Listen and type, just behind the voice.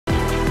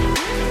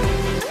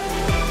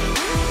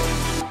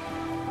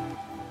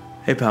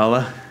Hey,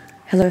 Paula.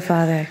 Hello,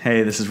 Father.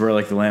 Hey, this is Roar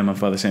Like the Lamb. I'm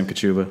Father Sam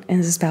Kachuba. And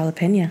this is Paula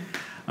Pena.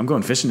 I'm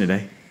going fishing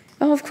today.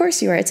 Oh, of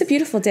course you are. It's a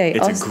beautiful day.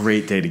 It's a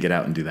great day to get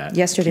out and do that.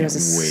 Yesterday was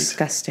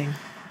disgusting.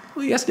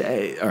 Well,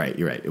 yesterday, all right,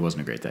 you're right. It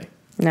wasn't a great day.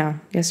 No,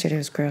 yesterday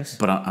was gross.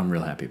 But I'm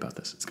real happy about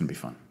this. It's going to be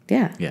fun.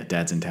 Yeah. Yeah,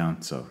 Dad's in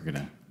town, so we're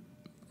going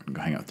to go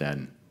hang out with Dad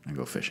and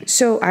go fishing.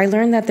 So I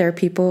learned that there are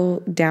people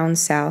down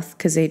south,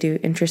 because they do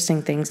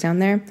interesting things down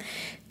there.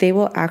 They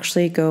will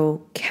actually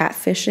go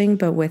catfishing,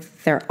 but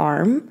with their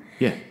arm.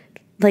 Yeah.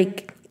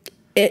 Like,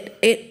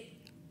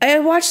 I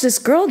watched this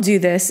girl do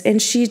this, and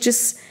she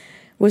just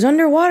was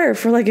underwater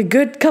for like a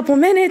good couple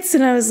minutes,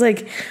 and I was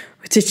like,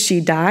 did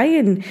she die?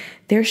 And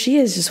there she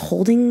is, just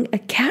holding a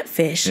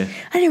catfish. Yeah.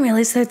 I didn't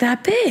realize they're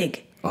that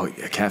big. Oh,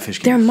 yeah,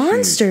 catfish. They're huge.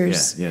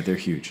 monsters. Yeah, they're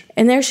huge.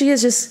 And there she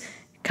is, just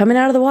coming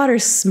out of the water,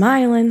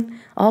 smiling,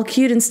 all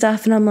cute and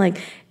stuff. And I'm like,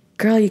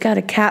 girl, you got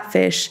a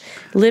catfish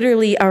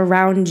literally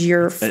around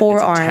your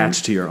forearm. It's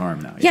attached to your arm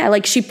now. Yeah,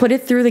 like she put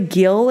it through the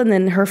gill, and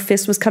then her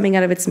fist was coming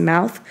out of its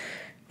mouth.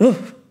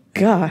 Oh,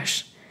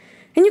 gosh.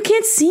 And you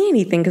can't see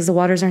anything because the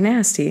waters are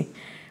nasty.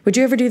 Would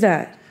you ever do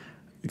that?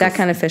 That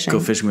kind of fishing?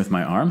 Go fishing with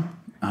my arm?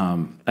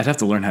 I'd have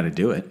to learn how to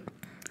do it.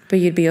 But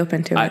you'd be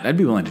open to it? I'd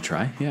be willing to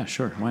try. Yeah,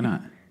 sure. Why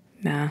not?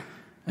 Nah.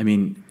 I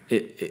mean,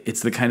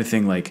 it's the kind of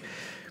thing like,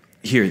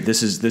 here,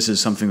 this is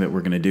something that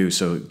we're going to do,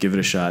 so give it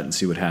a shot and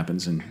see what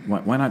happens. And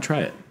why not try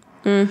it?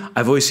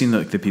 I've always seen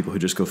the people who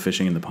just go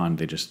fishing in the pond,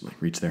 they just like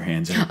reach their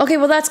hands in. Okay,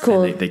 well, that's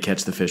cool. They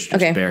catch the fish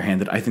just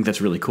barehanded. I think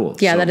that's really cool.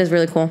 Yeah, so that is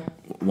really cool.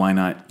 Why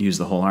not use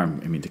the whole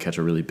arm? I mean, to catch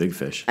a really big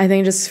fish. I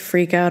think just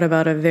freak out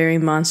about a very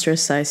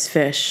monstrous-sized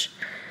fish.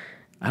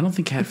 I don't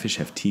think catfish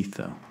have teeth,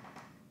 though.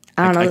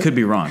 I don't know. I could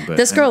be wrong, but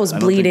this girl was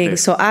bleeding,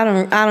 so I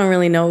don't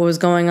really know what was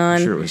going on.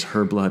 I'm sure it was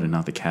her blood and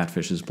not the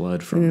catfish's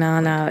blood from it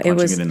punching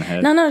was it in the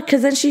head. No,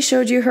 because then she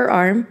showed you her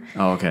arm.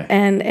 Oh, okay.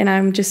 And I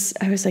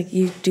was like,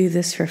 you do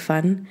this for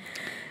fun?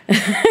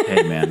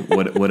 Hey, man,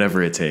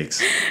 whatever it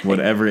takes,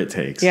 whatever it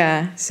takes.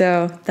 Yeah,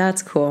 so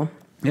that's cool.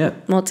 Yeah.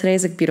 Well,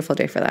 today's a beautiful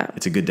day for that.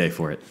 It's a good day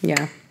for it.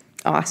 Yeah,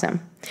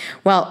 awesome.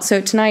 Well,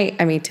 so today,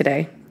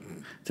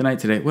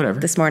 whatever.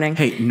 This morning.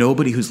 Hey,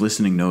 nobody who's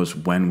listening knows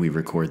when we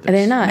record this.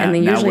 They're not, and they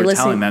usually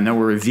listen. Telling them. Now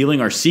we're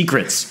revealing our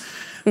secrets.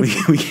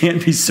 We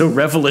can't be so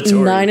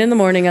revelatory. 9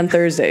 a.m. on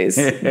Thursdays.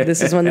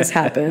 This is when this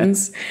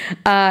happens.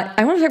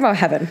 I want to talk about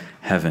heaven.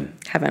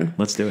 Heaven.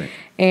 Let's do it.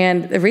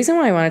 And the reason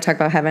why I want to talk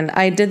about heaven,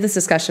 I did this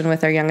discussion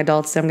with our young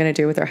adults that I'm going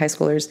to do with our high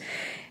schoolers.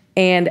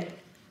 And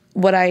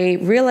what I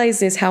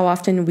realized is how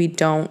often we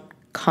don't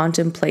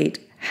contemplate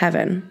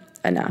heaven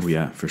enough. Oh,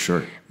 yeah, for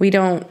sure. We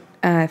don't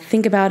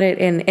think about it.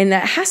 And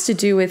that has to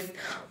do with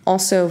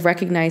also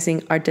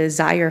recognizing our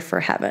desire for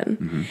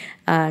heaven.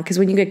 Because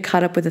when you get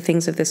caught up with the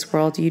things of this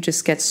world, you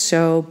just get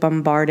so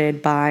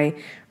bombarded by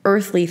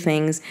earthly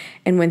things.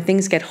 And when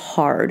things get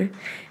hard,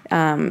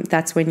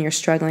 that's when you're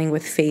struggling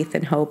with faith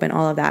and hope and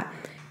all of that.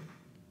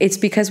 It's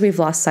because we've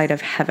lost sight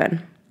of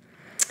heaven.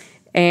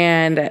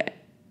 And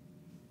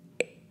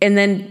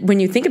then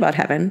when you think about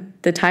heaven,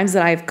 the times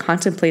that I've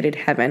contemplated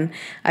heaven,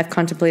 I've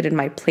contemplated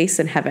my place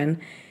in heaven,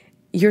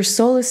 your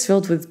soul is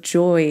filled with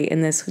joy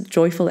and this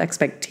joyful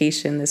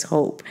expectation, this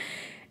hope.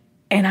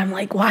 And I'm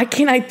like, why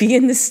can't I be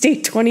in this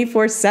state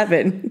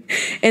 24/7?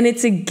 And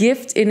it's a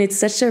gift, and it's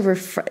such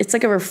it's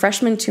like a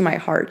refreshment to my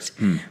heart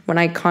when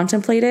I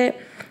contemplate it.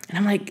 And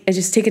I'm like, I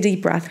just take a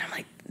deep breath, and I'm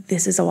like,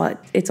 this is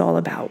what it's all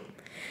about.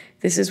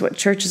 This is what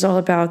church is all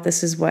about.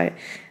 This is what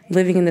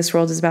living in this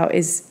world is about,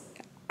 is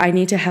I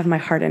need to have my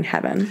heart in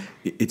heaven.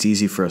 It's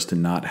easy for us to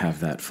not have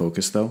that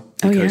focus, though,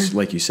 because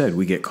like you said,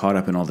 we get caught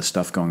up in all the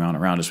stuff going on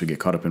around us. We get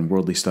caught up in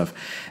worldly stuff.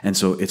 And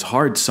so it's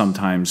hard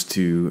sometimes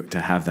to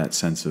have that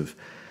sense of,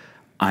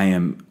 I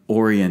am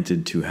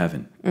oriented to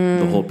heaven.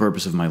 The whole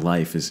purpose of my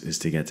life is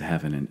to get to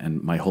heaven,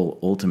 and my whole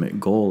ultimate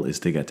goal is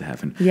to get to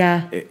heaven.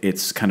 Yeah.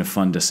 It's kind of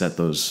fun to set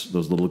those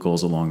little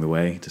goals along the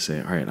way, to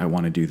say, all right, I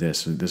want to do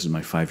this. This is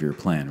my 5-year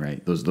plan,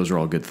 right? Those are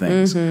all good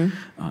things.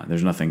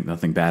 There's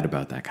nothing bad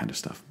about that kind of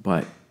stuff.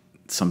 But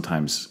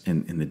sometimes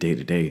in the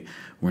day-to-day,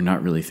 we're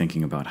not really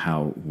thinking about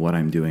how what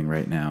I'm doing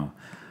right now,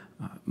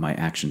 my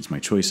actions, my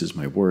choices,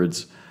 my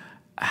words,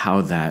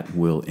 how that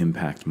will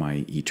impact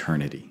my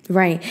eternity.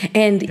 Right.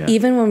 And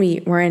even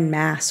when we're in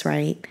Mass,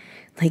 right?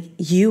 Like,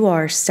 you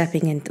are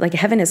stepping in, like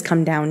heaven has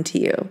come down to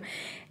you.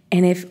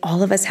 And if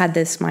all of us had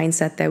this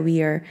mindset that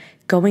we are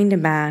going to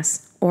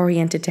Mass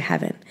oriented to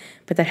heaven,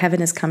 but that heaven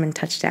has come and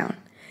touched down,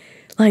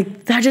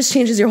 like, that just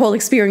changes your whole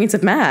experience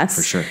of Mass.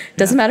 For sure.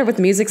 Doesn't matter what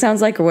the music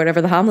sounds like or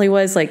whatever the homily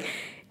was, like,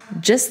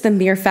 just the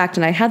mere fact.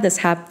 And I had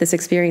this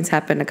experience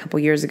happen a couple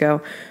years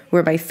ago,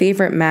 where my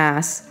favorite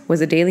Mass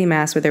was a daily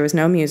Mass where there was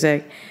no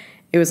music.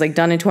 It was like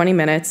done in 20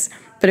 minutes,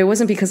 but it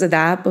wasn't because of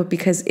that, but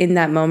because in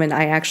that moment,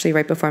 I actually,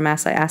 right before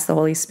Mass, I asked the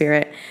Holy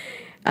Spirit,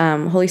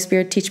 Holy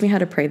Spirit, teach me how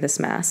to pray this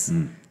Mass.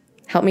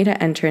 Help me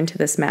to enter into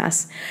this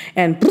Mass.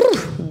 And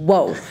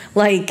whoa,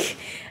 like,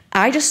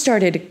 I just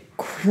started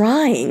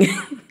crying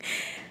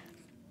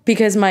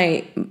because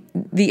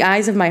the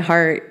eyes of my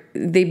heart,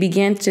 they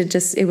began to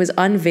it was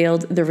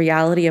unveiled, the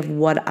reality of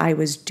what I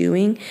was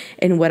doing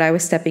and what I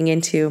was stepping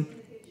into.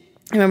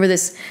 I remember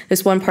this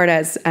one part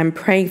as I'm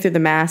praying through the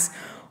Mass,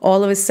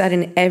 all of a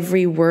sudden,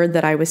 every word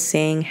that I was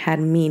saying had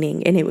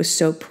meaning, and it was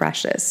so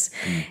precious.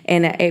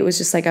 And it was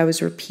just like I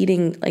was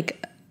repeating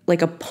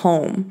like a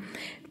poem,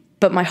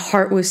 but my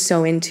heart was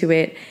so into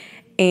it.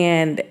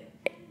 And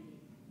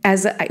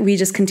as we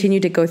just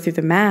continued to go through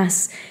the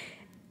Mass,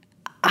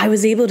 I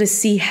was able to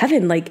see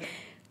heaven. Like,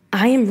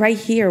 I am right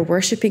here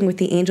worshiping with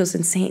the angels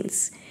and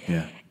saints.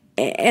 Yeah.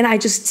 And I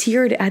just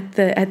teared at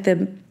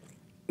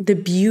the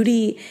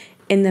beauty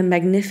and the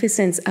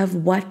magnificence of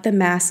what the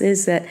Mass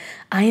is, that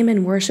I am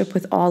in worship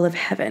with all of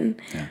heaven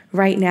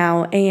right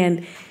now.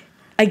 And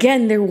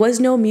again, there was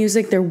no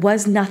music, there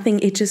was nothing.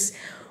 It just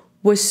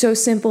was so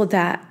simple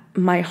that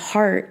my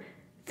heart,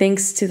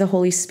 thanks to the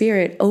Holy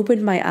Spirit,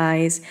 opened my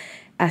eyes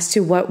as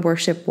to what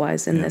worship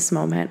was in this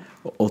moment.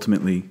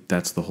 Ultimately,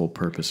 that's the whole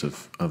purpose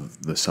of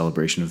the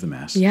celebration of the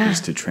Mass,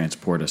 is to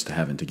transport us to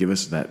heaven, to give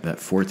us that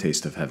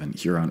foretaste of heaven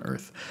here on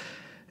earth.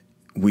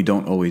 We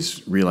don't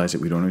always realize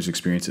it. We don't always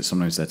experience it.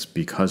 Sometimes that's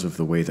because of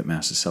the way that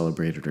Mass is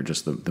celebrated or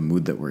just the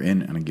mood that we're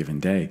in on a given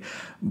day.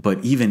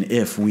 But even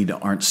if we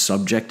aren't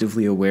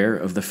subjectively aware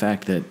of the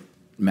fact that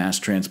Mass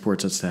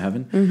transports us to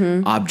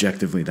heaven,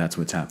 objectively, that's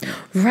what's happening.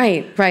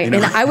 Right. You know?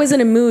 And I was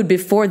in a mood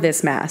before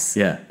this Mass.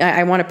 Yeah.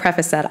 I want to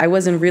preface that. I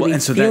wasn't really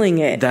feeling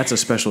it. That's a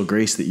special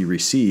grace that you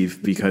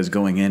receive, because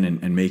going in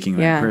and making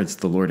that prayer, it's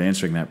the Lord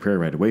answering that prayer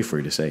right away for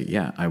you to say,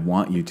 I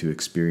want you to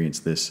experience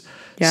this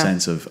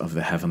sense of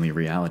the heavenly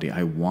reality.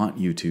 I want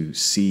you to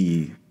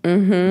see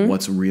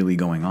what's really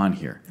going on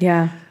here.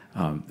 Yeah.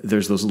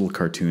 There's those little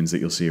cartoons that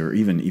you'll see, or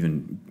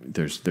even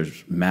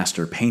there's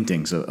master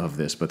paintings of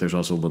this, but there's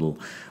also little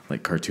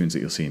like cartoons that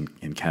you'll see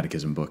in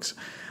catechism books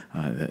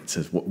that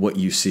says what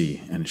you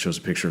see, and it shows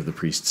a picture of the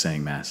priest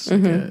saying Mass,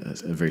 like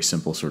a very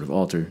simple sort of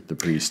altar, the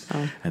priest,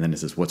 and then it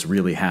says what's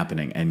really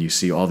happening, and you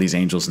see all these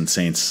angels and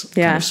saints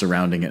kind of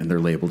surrounding it, and they're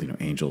labeled,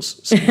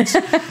 angels, saints.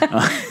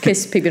 In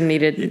case people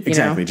needed,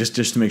 exactly, just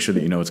to make sure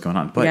that you know what's going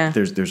on. But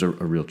there's a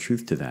real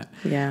truth to that.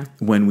 Yeah.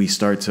 When we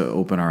start to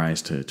open our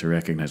eyes to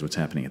recognize what's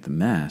happening at the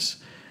Mass,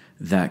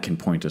 that can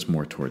point us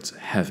more towards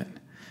heaven.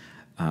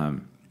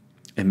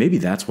 And maybe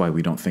that's why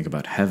we don't think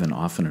about heaven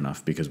often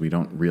enough, because we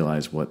don't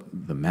realize what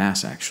the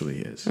Mass actually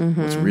is.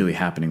 What's really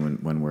happening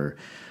when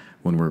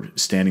we're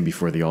standing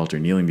before the altar,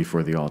 kneeling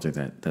before the altar,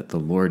 that the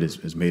Lord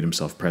has made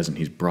himself present.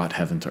 He's brought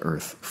heaven to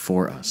earth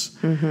for us.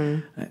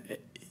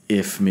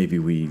 If maybe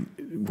we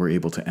were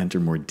able to enter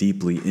more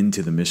deeply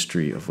into the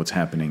mystery of what's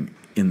happening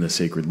in the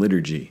sacred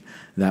liturgy,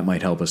 that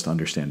might help us to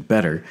understand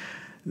better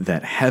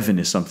that heaven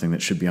is something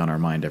that should be on our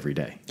mind every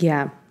day.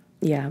 Yeah.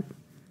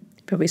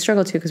 But we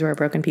struggle too, because we're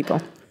broken people.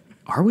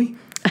 Are we?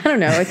 I don't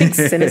know. I think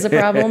sin is a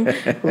problem.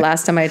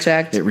 Last time I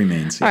checked. It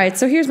remains. All right.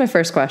 So here's my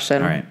first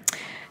question. All right.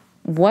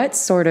 What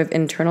sort of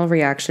internal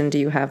reaction do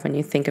you have when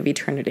you think of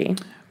eternity?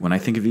 When I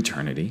think of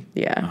eternity,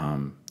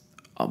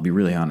 I'll be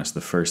really honest.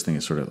 The first thing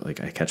is sort of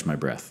like I catch my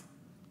breath.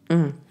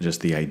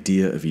 Just the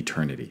idea of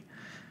eternity.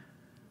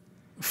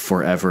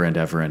 Forever and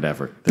ever and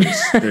ever.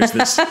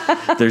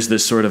 There's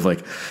this sort of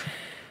like,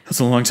 that's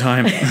a long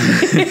time.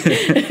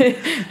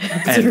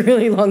 It's a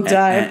really long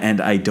time.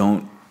 And I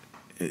don't.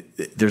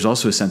 There's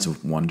also a sense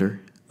of wonder,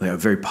 like a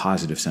very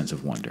positive sense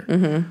of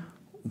wonder.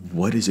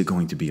 What is it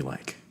going to be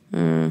like?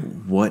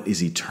 What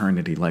is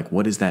eternity like?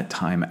 What is that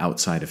time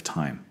outside of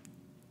time?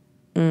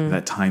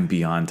 That time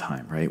beyond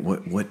time, right?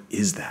 What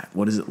is that?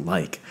 What is it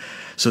like?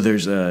 So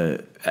there's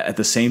at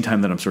the same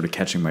time that I'm sort of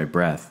catching my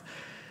breath,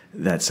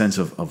 that sense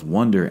of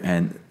wonder,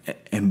 and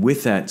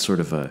with that sort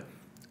of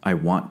I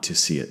want to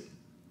see it.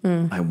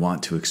 I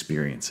want to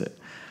experience it.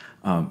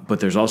 But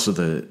there's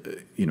also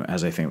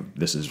as I think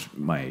this is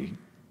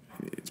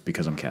it's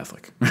because I'm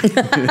Catholic.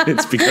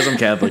 It's because I'm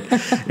Catholic.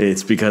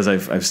 It's because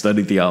I've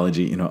studied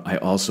theology. I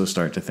also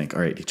start to think, all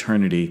right,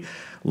 eternity,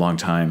 long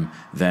time,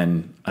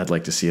 then I'd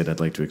like to see it, I'd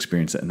like to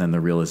experience it. And then the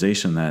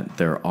realization that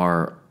there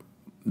are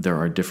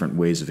different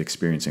ways of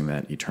experiencing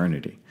that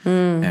eternity.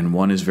 And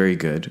one is very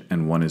good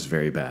and one is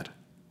very bad.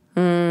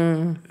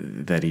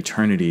 That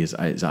eternity is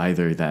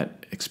either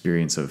that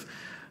experience of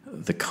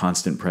the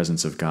constant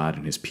presence of God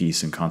and his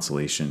peace and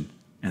consolation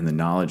and the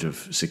knowledge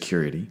of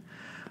security,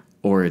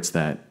 or it's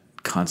that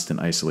constant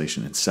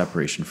isolation and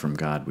separation from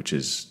God, which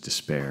is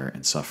despair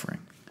and suffering.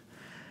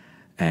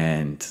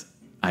 And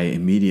I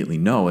immediately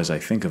know, as I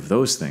think of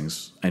those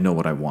things, I know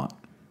what I want.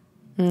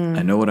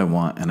 I know what I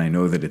want, and I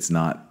know that it's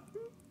not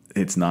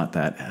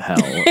that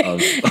hell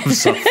of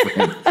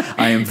suffering.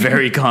 I am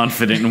very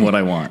confident in what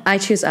I want. I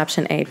choose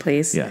option A,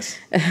 please. Yes.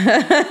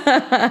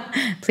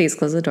 Please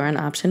close the door on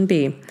option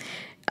B.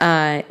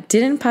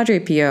 Didn't Padre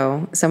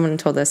Pio, someone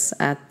told us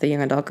at the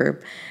young adult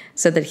group,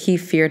 said that he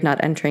feared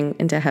not entering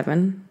into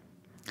heaven?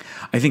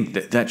 I think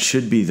that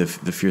should be the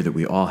fear that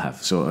we all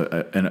have.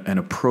 So an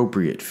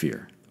appropriate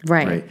fear.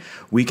 Right.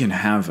 We can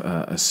have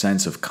a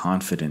sense of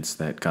confidence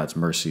that God's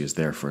mercy is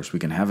there for us. We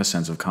can have a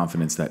sense of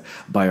confidence that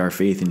by our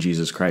faith in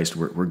Jesus Christ,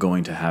 we're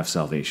going to have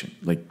salvation.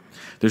 Like,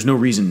 there's no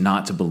reason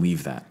not to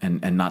believe that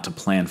and not to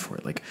plan for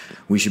it. Like,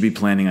 we should be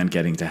planning on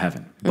getting to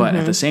heaven. But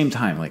at the same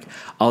time, like,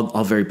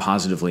 I'll very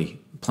positively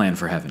plan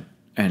for heaven.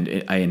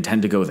 and I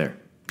intend to go there.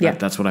 Yeah.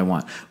 That's what I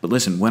want. But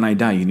listen, when I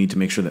die, you need to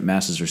make sure that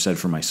masses are said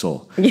for my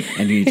soul.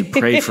 And you need to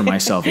pray for my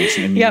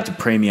salvation. And you need to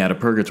pray me out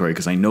of purgatory,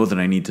 because I know that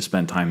I need to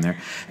spend time there.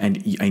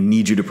 And I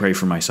need you to pray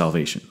for my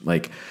salvation.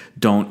 Like,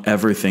 don't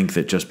ever think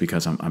that just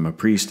because I'm a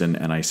priest and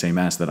I say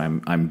mass that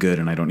I'm good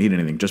and I don't need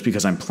anything. Just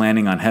because I'm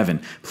planning on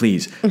heaven,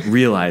 please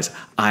realize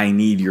I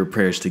need your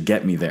prayers to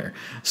get me there.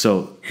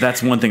 So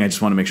that's one thing I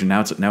just want to make sure.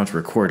 Now it's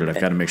recorded. I've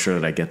got to make sure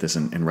that I get this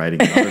in writing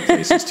in other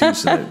places too,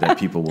 so that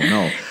people will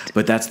know.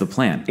 But that's the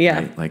plan. Yeah.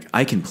 Right? Like,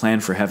 I can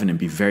plan for heaven and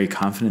be very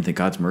confident that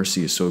God's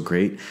mercy is so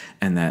great,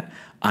 and that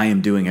I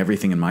am doing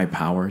everything in my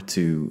power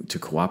to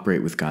cooperate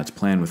with God's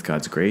plan, with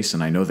God's grace.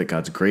 And I know that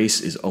God's grace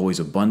is always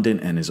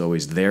abundant and is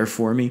always there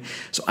for me.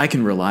 So I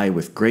can rely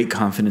with great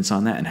confidence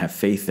on that and have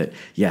faith that,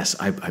 yes,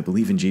 I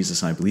believe in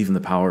Jesus, and I believe in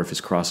the power of his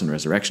cross and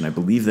resurrection. I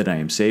believe that I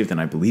am saved, and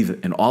I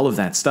believe in all of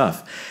that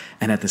stuff.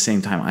 And at the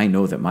same time, I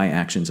know that my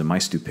actions and my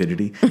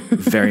stupidity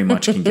very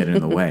much can get in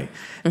the way.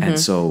 Mm-hmm. And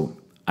so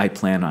I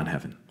plan on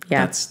heaven.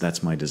 Yeah.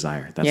 That's my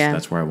desire.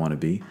 That's where I want to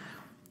be.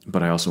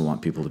 But I also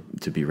want people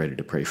to be ready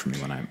to pray for me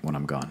when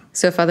I'm gone.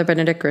 So Father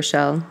Benedict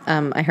Rochelle,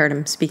 I heard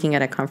him speaking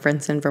at a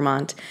conference in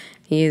Vermont.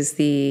 I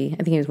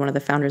think he was one of the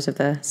founders of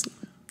the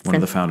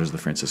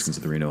Franciscans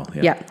of the Renewal.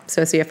 Yeah,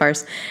 so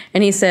CFRs.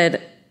 And he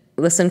said,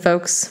 listen,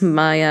 folks,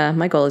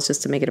 my goal is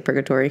just to make it a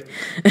purgatory.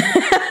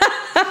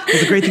 Well,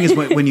 the great thing is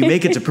when you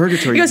make it to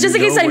purgatory, just in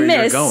case I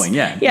miss,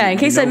 in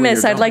case I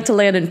miss, I'd like to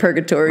land in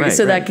purgatory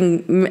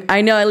that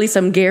I know at least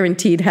I'm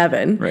guaranteed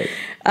heaven. Right.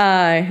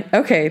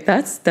 Okay,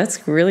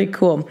 that's really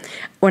cool.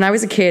 When I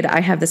was a kid,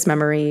 I have this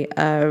memory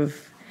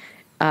of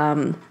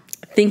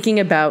thinking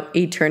about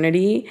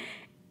eternity,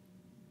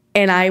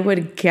 and I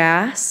would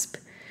gasp,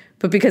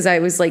 but because I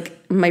was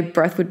like, my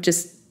breath would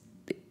just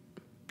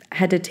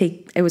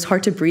it was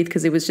hard to breathe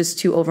because it was just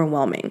too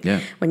overwhelming.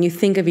 Yeah. When you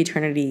think of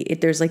eternity,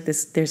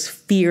 there's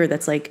fear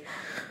that's like,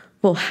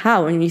 well,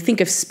 how? And when you think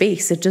of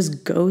space, it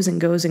just goes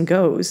and goes and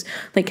goes.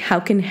 Like,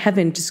 how can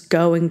heaven just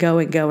go and go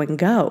and go and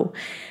go?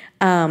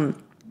 And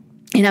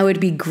I would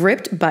be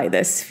gripped by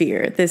this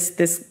fear.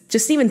 This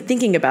just even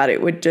thinking about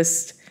it would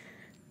just,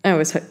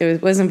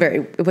 it wasn't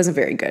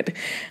very good.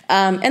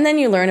 And then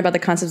you learn about the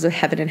concepts of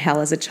heaven and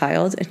hell as a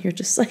child, and you're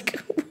just like,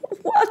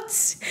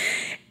 what?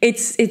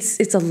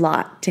 It's a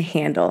lot to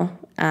handle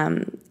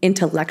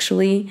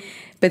intellectually,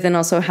 but then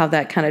also how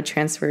that kind of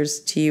transfers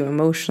to you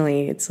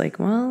emotionally. It's like,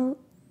 well,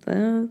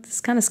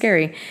 it's kind of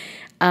scary.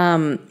 But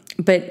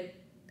I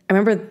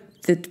remember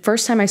the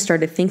first time I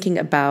started thinking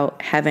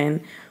about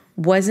heaven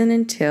wasn't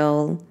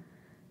until,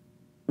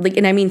 like,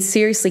 and I mean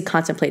seriously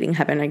contemplating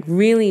heaven, like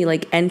really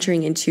like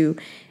entering into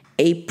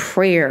a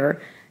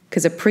prayer,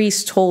 because a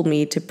priest told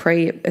me to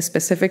pray a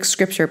specific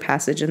scripture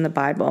passage in the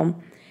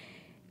Bible.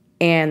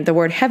 And the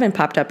word heaven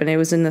popped up, and it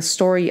was in the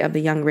story of the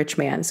young rich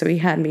man. So he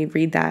had me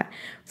read that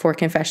for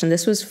confession.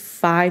 This was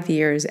 5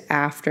 years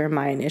after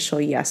my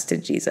initial yes to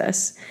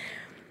Jesus.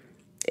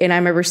 And I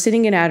remember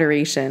sitting in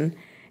adoration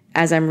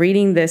as I'm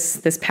reading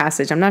this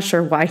passage. I'm not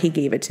sure why he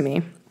gave it to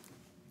me.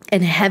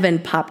 And heaven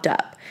popped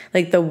up.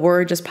 Like, the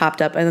word just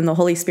popped up. And then the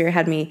Holy Spirit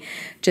had me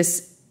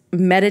just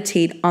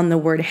meditate on the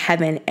word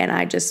heaven. And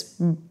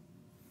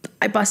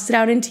I busted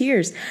out in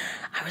tears.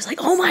 I was like,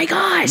 oh my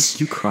gosh.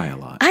 You cry a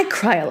lot. I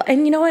cry a lot.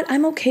 And you know what?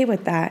 I'm okay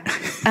with that.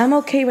 I'm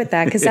okay with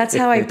that, because that's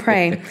how I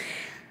pray.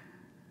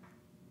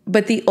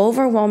 But the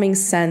overwhelming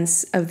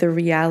sense of the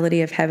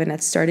reality of heaven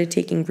had started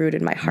taking root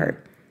in my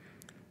heart.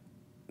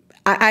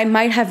 I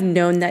might have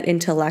known that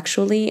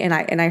intellectually, and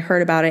I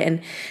heard about it,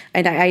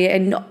 and I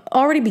had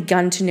already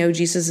begun to know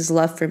Jesus'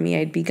 love for me.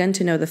 I'd begun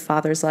to know the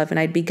Father's love, and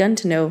I'd begun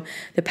to know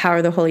the power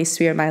of the Holy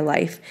Spirit in my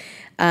life.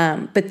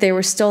 But there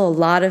was still a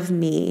lot of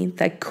me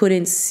that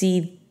couldn't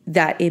see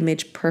that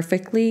image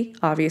perfectly,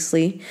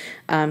 obviously,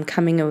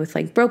 coming with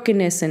like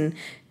brokenness and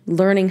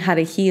learning how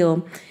to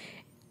heal.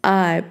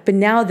 But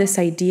now this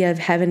idea of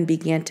heaven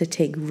began to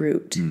take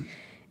root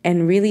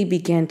and really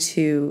began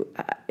to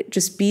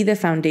just be the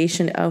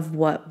foundation of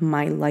what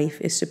my life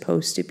is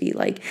supposed to be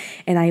like.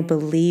 And I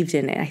believed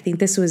in it. I think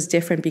this was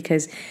different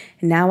because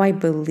now I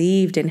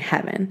believed in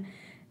heaven.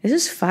 This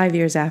is 5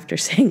 years after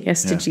saying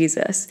yes to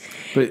Jesus.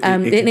 But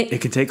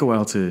it can take a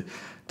while to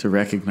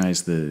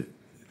recognize the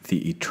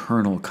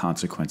eternal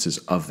consequences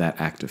of that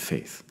act of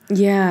faith.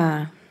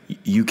 Yeah.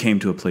 You came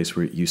to a place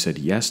where you said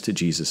yes to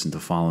Jesus and to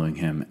following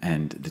him,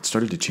 and it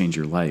started to change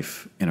your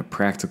life in a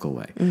practical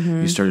way.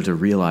 Mm-hmm. You started to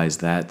realize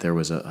that there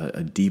was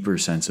a deeper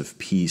sense of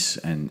peace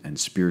and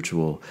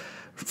spiritual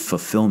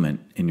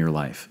fulfillment in your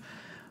life.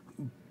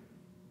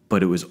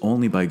 But it was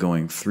only by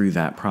going through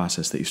that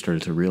process that you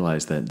started to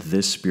realize that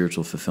this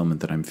spiritual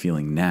fulfillment that I'm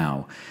feeling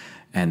now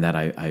and that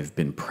I've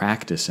been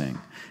practicing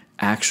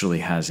actually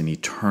has an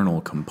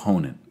eternal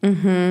component.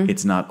 Mm-hmm.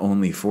 It's not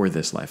only for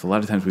this life. A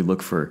lot of times we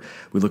look for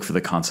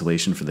the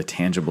consolation, for the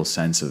tangible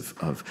sense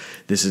of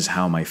this is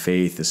how my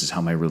faith, this is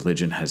how my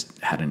religion has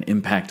had an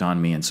impact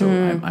on me, and so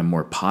I'm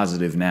more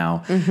positive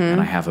now, and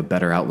I have a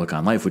better outlook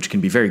on life, which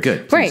can be very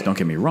good. Please don't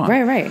get me wrong.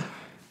 Right.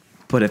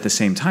 But at the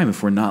same time,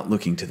 if we're not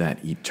looking to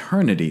that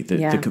eternity,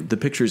 Yeah. the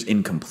picture is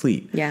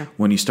incomplete. Yeah.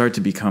 When you start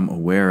to become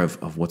aware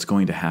of what's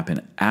going to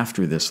happen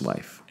after this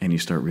life, and you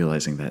start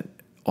realizing that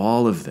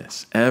all of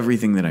this,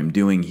 everything that I'm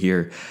doing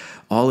here,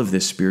 all of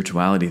this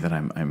spirituality that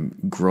I'm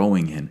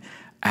growing in,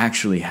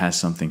 actually has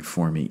something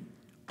for me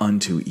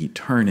unto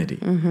eternity.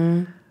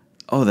 Mm-hmm.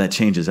 Oh, that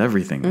changes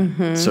everything.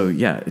 Mm-hmm. So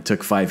yeah, it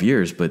took 5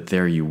 years, but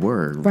there you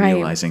were, Right.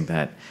 realizing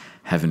that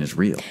heaven is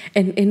real.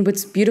 And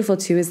what's beautiful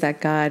too is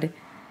that God,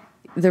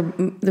 the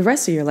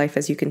rest of your life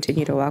as you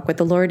continue to walk with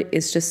the Lord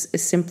is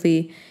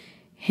simply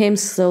Him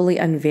slowly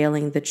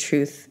unveiling the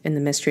truth and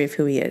the mystery of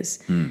who He is.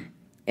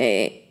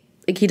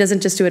 Like He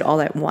doesn't just do it all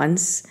at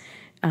once.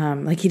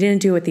 Like He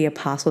didn't do it with the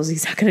apostles.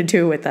 He's not going to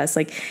do it with us.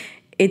 Like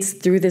it's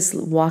through this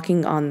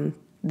walking on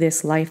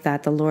this life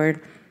that the Lord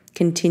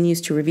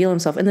continues to reveal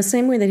Himself in the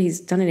same way that He's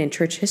done it in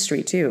church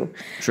history too.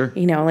 Sure.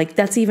 You know, like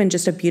that's even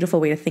just a beautiful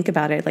way to think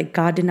about it. Like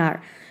God did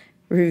not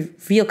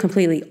reveal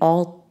completely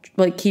all,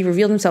 like He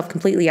revealed Himself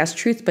completely as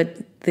truth, but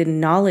the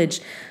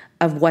knowledge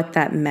of what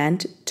that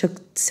meant took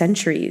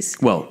centuries.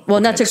 Well,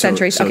 not took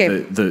centuries. So okay.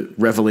 the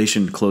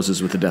revelation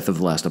closes with the death of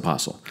the last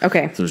apostle.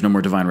 Okay. So there's no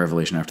more divine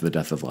revelation after the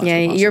death of the last Yeah,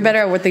 apostle. you're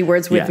better with the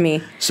words with Yeah.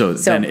 me. So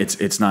then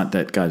it's not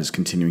that God is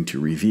continuing to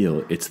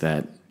reveal, it's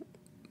that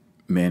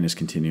man is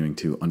continuing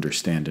to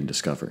understand and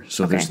discover.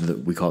 So Okay.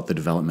 we call it the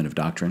development of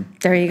doctrine.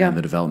 There you go. And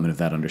the development of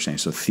that understanding.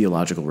 So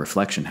theological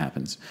reflection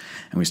happens,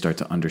 and we start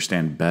to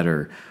understand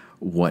better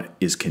what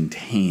is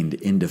contained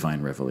in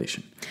divine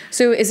revelation.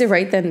 So is it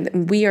right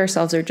then we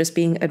ourselves are just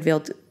being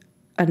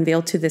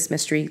unveiled to this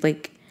mystery?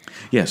 Like,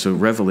 Yeah, so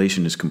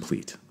revelation is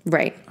complete.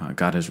 right.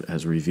 God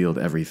has revealed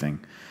everything.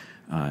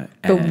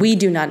 But we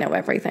do not know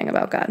everything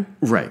about God.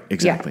 Right,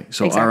 exactly. Yeah,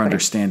 so exactly. our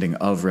understanding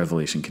of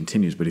revelation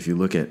continues, but if you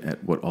look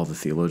at what all the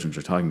theologians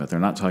are talking about, they're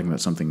not talking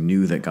about something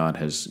new that God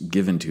has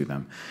given to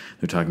them.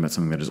 They're talking about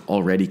something that is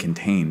already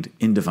contained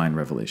in divine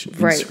revelation,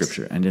 in Right.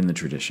 Scripture, and in the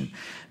tradition,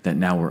 that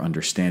now we're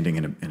understanding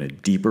in a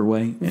deeper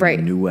way, in Right.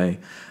 a new way.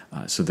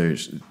 So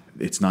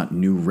it's not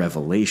new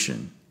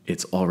revelation,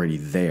 it's already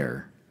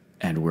there,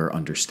 and we're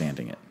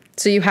understanding it.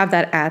 So you have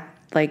that at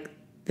like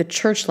the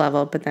church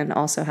level, but then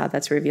also how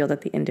that's revealed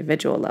at the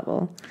individual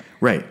level,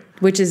 Right.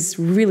 which is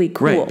really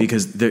cool. Right,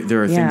 because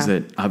there are things Yeah.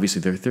 that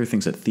obviously there are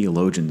things that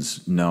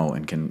theologians know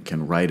and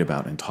can write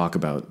about and talk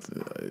about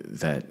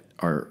that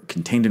are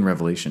contained in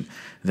Revelation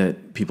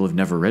that people have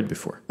never read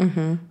before.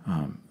 Mm-hmm.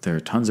 There are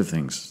tons of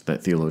things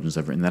that theologians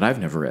have written that I've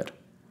never read,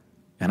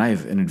 and I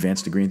have an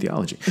advanced degree in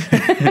theology.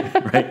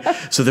 Right,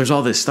 so there's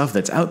all this stuff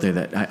that's out there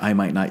that I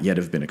might not yet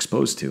have been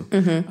exposed to.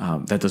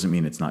 Mm-hmm. That doesn't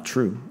mean it's not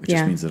true. It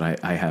just Yeah. means that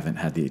I haven't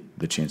had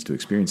the chance to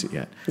experience it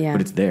yet. Yeah. But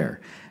it's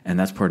there. And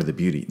that's part of the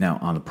beauty. Now,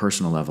 on a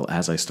personal level,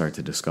 as I start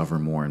to discover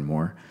more and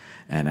more,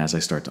 and as I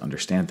start to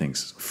understand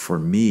things, for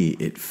me,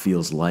 it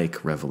feels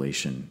like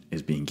revelation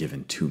is being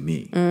given to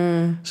me.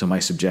 So my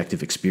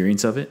subjective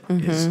experience of it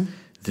is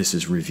this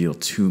is revealed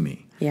to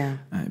me. Yeah.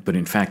 But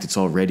in fact, it's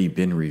already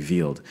been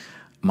revealed.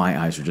 My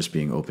eyes are just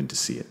being open to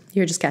see it.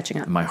 You're just catching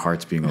up. My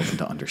heart's being open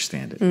to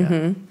understand it.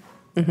 Yeah.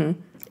 And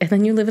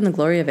then you live in the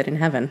glory of it in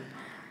heaven.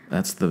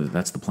 That's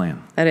the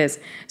plan. That is.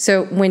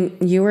 So when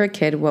you were a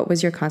kid, what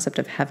was your concept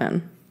of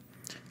heaven?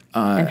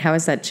 And how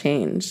has that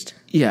changed?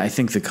 Yeah, I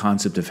think the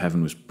concept of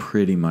heaven was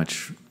pretty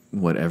much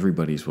what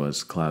everybody's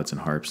was, clouds and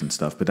harps and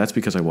stuff. But that's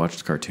because I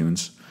watched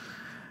cartoons.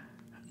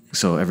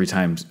 So every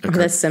time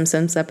The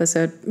Simpsons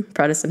episode,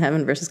 Protestant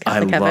heaven versus I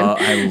Catholic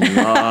heaven.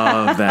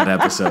 love that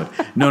episode.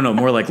 No,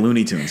 more like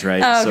Looney Tunes,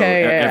 right? Oh, okay, so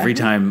yeah.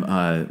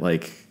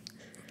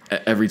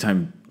 every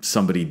time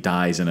somebody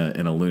dies in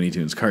a Looney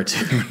Tunes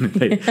cartoon,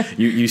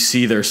 you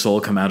see their soul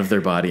come out of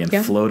their body and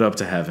Yeah. float up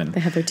to heaven. They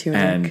have their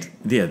tunic. And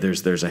yeah,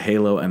 there's a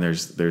halo and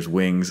there's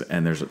wings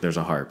and there's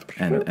a harp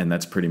and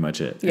that's pretty much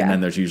it. Yeah. And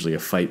then there's usually a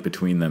fight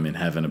between them in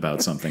heaven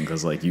about something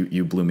because like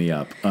you blew me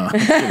up.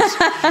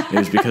 It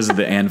was because of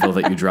the anvil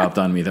that you dropped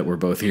on me that we're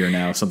both here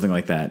now, something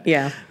like that.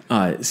 Yeah.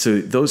 So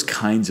those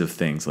kinds of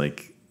things,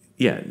 like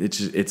yeah,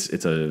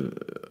 it's a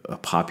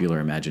popular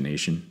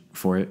imagination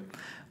for it.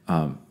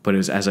 But it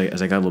was as I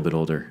got a little bit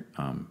older,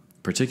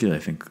 particularly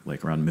I think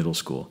like around middle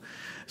school,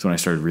 is when I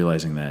started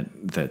realizing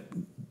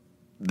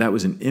that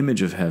was an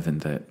image of heaven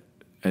that,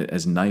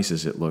 as nice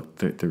as it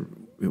looked, it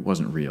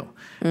wasn't real.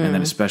 And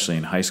then especially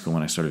in high school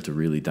when I started to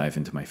really dive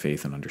into my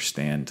faith and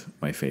understand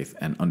my faith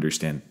and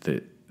understand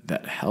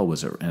that hell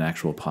was an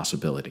actual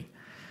possibility.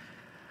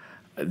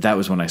 That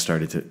was when I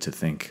started to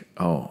think,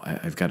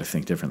 I've got to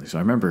think differently. So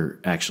I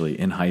remember actually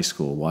in high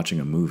school watching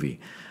a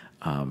movie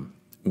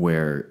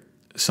where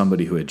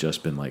somebody who had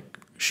just been like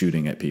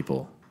shooting at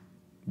people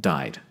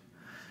died.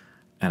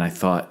 And I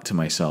thought to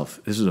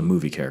myself, this is a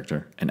movie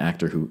character, an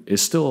actor who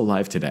is still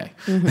alive today.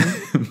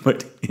 Mm-hmm.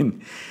 But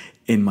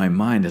in my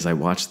mind, as I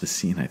watched the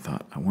scene, I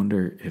thought, I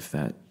wonder if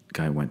that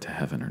guy went to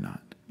heaven or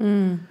not.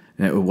 And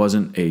it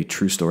wasn't a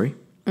true story.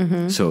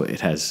 Mm-hmm. So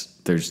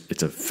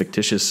it's a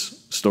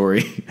fictitious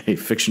story, a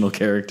fictional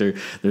character.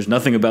 There's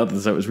nothing about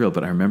this that was real,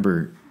 but I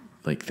remember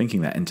like thinking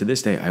that. And to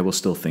this day, I will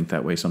still think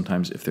that way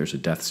sometimes if there's a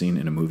death scene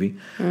in a movie.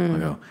 I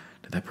go,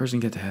 did that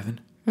person get to heaven?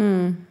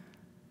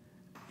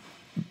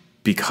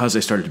 because I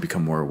started to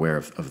become more aware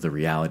of the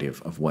reality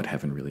of what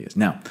heaven really is.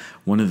 Now,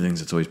 one of the things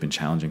that's always been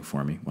challenging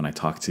for me when I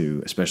talk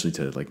to, especially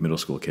to like middle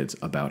school kids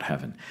about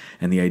heaven,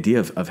 and the idea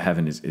of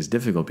heaven is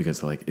difficult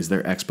because they're like, is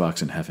there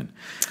Xbox in heaven?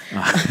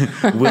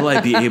 Will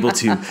I be able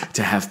to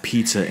have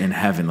pizza in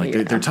heaven? Like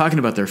they're talking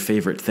about their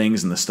favorite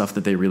things and the stuff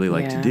that they really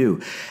like to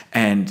do.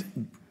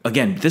 And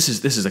again, this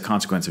is a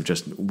consequence of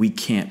just, we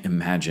can't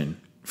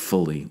imagine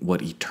fully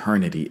what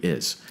eternity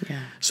is.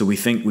 So we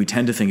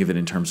tend to think of it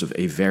in terms of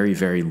a very,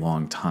 very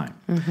long time.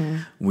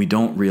 We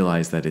don't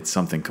realize that it's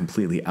something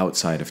completely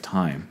outside of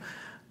time.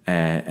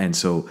 And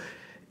so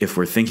if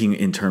we're thinking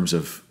in terms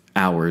of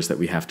hours that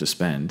we have to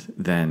spend,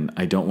 then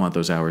I don't want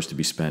those hours to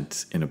be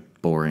spent in a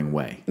boring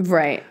way.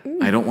 Right.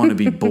 I don't want to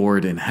be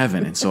bored in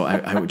heaven. And so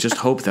I would just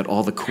hope that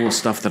all the cool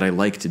stuff that I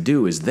like to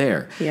do is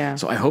there.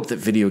 So I hope that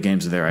video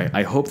games are there.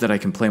 I hope that I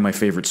can play my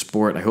favorite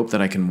sport. I hope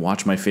that I can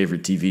watch my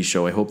favorite TV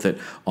show. I hope that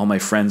all my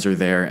friends are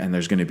there and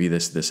there's going to be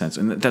this sense.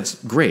 And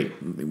that's great.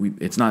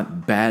 It's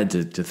not bad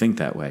to think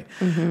that way.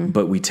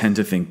 But we tend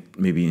to think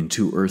maybe in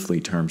too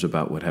earthly terms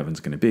about what heaven's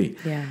going to be.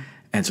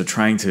 And so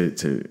trying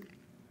to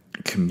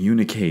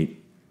communicate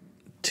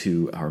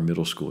to our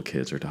middle school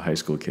kids or to high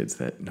school kids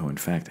that no, in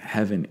fact,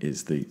 heaven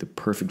is the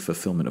perfect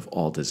fulfillment of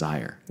all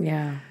desire.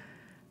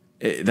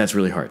 That's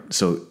really hard.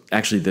 So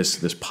actually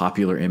this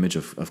popular image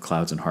of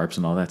clouds and harps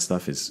and all that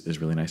stuff is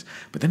really nice.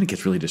 But then it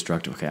gets really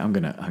destructive. Okay, I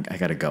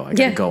gotta go. I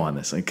gotta go on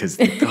this. Because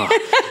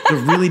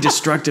the really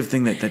destructive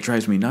thing that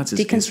drives me nuts is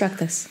deconstruct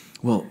this.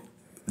 Well,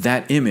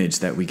 that image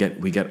that we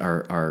get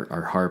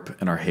our harp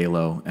and our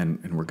halo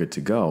and we're good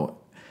to go.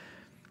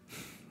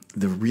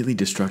 The really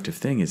destructive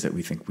thing is that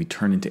we think we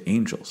turn into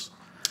angels.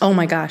 Oh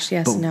my gosh,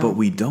 yes, But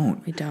we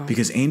don't. We don't.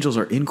 Because angels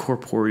are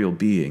incorporeal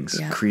beings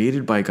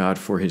created by God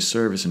for his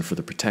service and for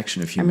the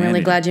protection of humanity. I'm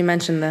really glad you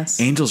mentioned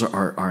this. Angels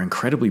are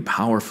incredibly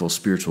powerful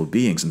spiritual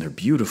beings, and they're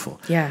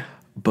beautiful.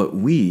 But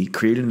we,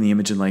 created in the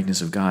image and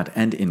likeness of God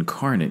and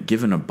incarnate,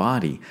 given a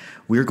body,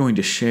 we're going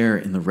to share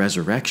in the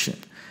resurrection.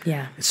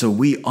 So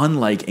we,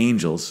 unlike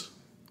angels,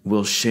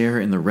 will share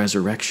in the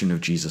resurrection of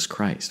Jesus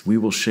Christ. We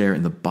will share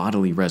in the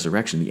bodily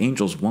resurrection. The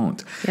angels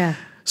won't.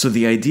 So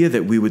the idea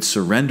that we would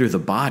surrender the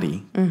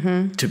body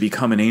to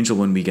become an angel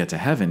when we get to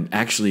heaven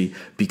actually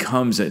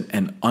becomes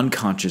an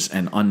unconscious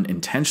and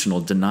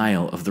unintentional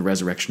denial of the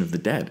resurrection of the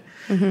dead.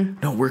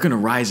 No, we're going to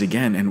rise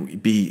again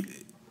and be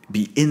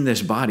in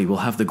this body. We'll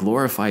have the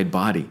glorified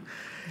body.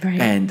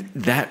 And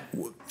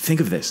think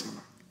of this.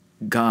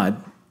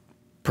 God,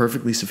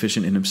 perfectly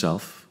sufficient in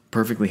himself,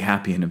 perfectly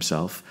happy in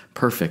himself,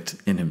 perfect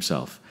in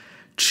himself,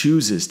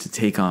 chooses to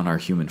take on our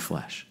human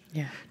flesh.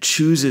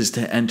 Chooses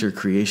to enter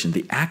creation,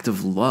 the act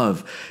of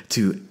love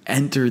to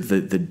enter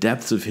the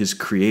depths of his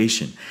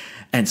creation.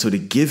 And so to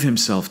give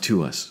himself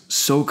to us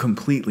so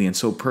completely and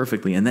so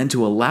perfectly, and then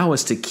to allow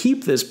us to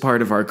keep this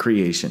part of our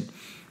creation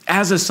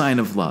as a sign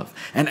of love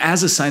and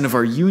as a sign of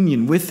our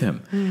union with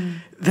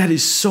him. That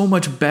is so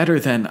much better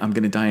than I'm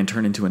going to die and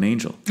turn into an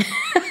angel.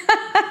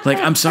 Like,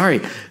 I'm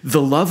sorry,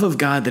 the love of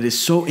God that is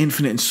so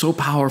infinite and so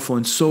powerful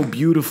and so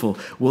beautiful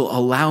will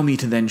allow me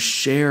to then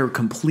share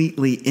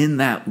completely in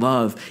that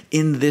love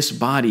in this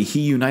body. He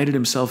united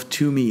himself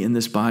to me in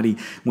this body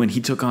when he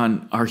took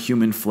on our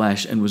human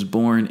flesh and was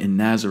born in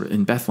Nazareth,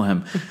 in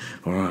Bethlehem.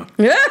 I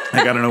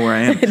gotta know where I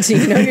am. Do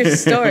you know your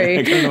story?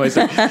 I gotta know my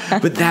story.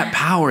 But that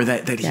power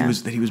that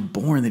he was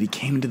born, that he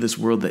came into this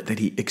world, that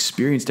he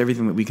experienced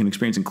everything that we can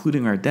experience,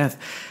 including our death,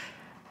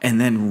 and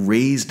then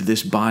raised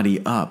this body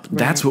up.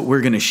 That's what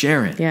we're going to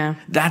share in.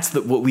 That's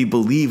what we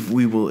believe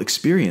we will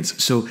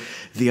experience. So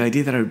the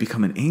idea that I would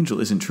become an angel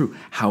isn't true.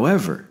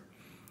 However,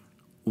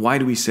 why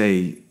do we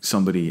say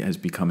somebody has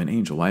become an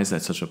angel? Why is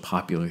that such a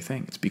popular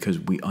thing? It's because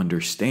we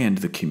understand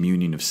the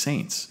communion of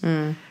saints.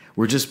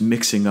 We're just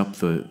mixing up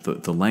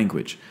the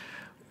language.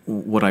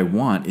 What I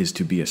want is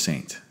to be a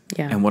saint.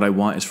 And what I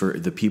want is for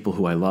the people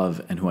who I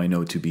love and who I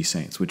know to be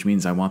saints, which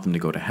means I want them to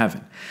go to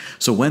heaven.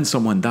 So when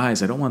someone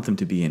dies, I don't want them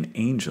to be an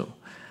angel.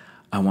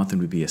 I want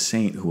them to be a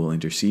saint who will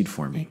intercede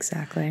for me.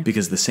 Exactly.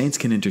 Because the saints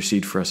can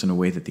intercede for us in a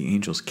way that the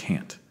angels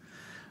can't.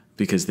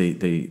 Because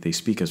they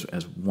speak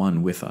as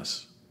one with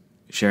us,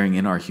 sharing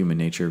in our human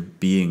nature,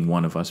 being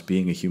one of us,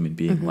 being a human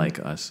being like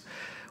us.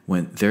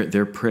 When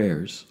their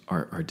prayers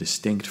are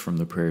distinct from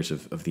the prayers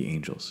of the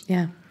angels.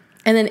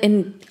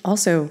 And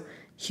also,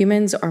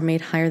 humans are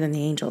made higher than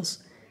the angels.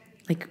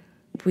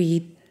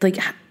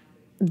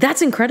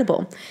 That's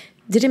incredible.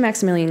 Didn't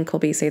Maximilian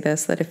Kolbe say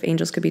this, that if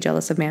angels could be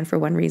jealous of man for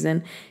one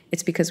reason,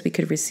 it's because we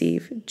could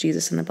receive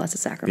Jesus in the Blessed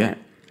Sacrament.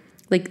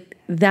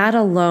 That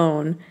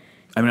alone.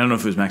 I mean, I don't know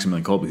if it was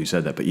Maximilian Kolbe who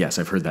said that, but yes,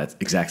 I've heard that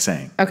exact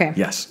saying. Okay.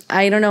 Yes.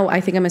 I don't know. I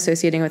think I'm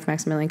associating with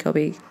Maximilian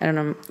Kolbe. I don't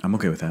know. I'm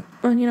okay with that.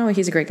 Well, you know what?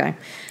 He's a great guy.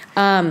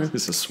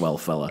 This is a swell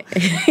fella.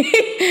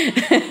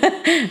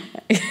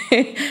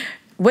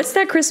 What's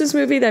that Christmas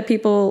movie that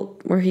people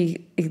where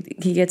he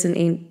gets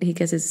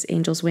his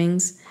angel's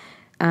wings?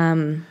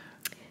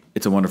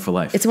 It's a Wonderful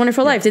Life. It's a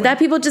Wonderful Life. Did that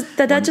people just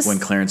when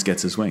Clarence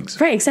gets his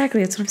wings? Right,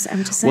 exactly. That's what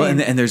I'm just saying.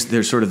 Well, and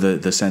there's sort of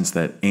the sense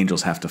that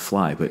angels have to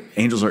fly, but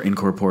angels are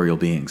incorporeal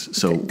beings.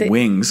 So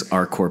wings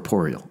are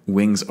corporeal.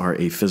 Wings are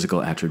a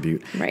physical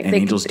attribute, right. And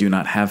angels do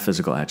not have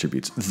physical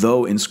attributes.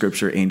 Though in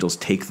Scripture, angels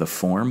take the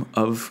form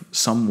of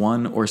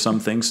someone or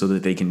something so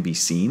that they can be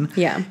seen.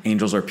 Yeah.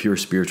 Angels are pure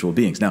spiritual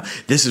beings. Now,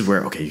 this is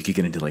where, you could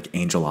get into like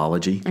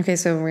angelology. Okay,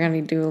 so we're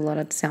going to do a lot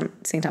of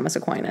St. Thomas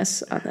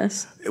Aquinas on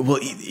this. Well,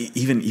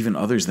 even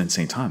others than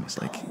St. Thomas,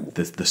 like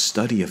the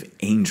study of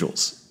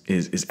angels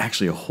is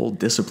actually a whole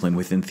discipline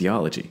within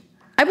theology.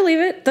 I believe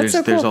it. That's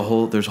so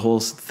cool. There's whole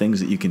things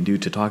that you can do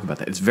to talk about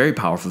that. It's very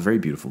powerful, very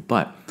beautiful,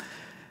 but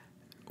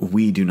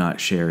we do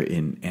not share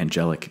in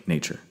angelic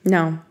nature.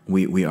 No.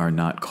 We are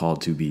not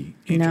called to be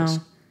angels.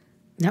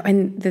 No,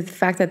 and the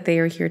fact that they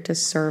are here to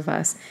serve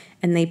us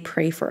and they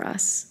pray for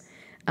us,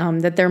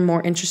 that they're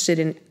more interested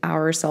in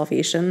our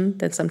salvation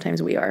than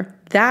sometimes we are.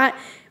 That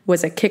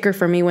was a kicker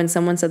for me when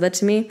someone said that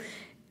to me,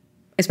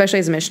 especially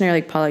as a missionary.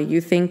 Like, Paula, you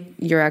think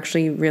you're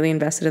actually really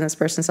invested in this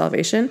person's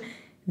salvation?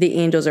 The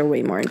angels are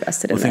way more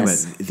invested in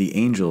this. Think about it. The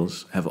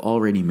angels have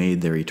already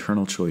made their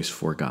eternal choice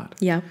for God.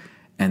 Yeah.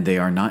 And they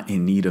are not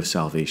in need of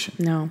salvation.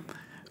 No.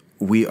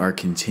 We are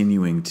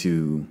continuing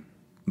to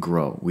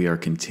grow. We are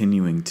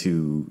continuing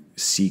to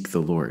seek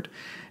the Lord.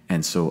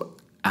 And so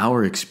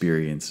our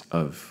experience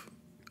of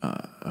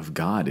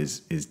God is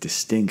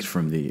distinct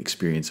from the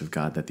experience of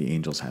God that the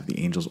angels have. The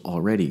angels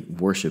already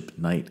worship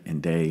night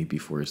and day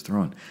before his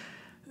throne.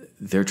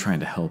 They're trying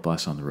to help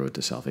us on the road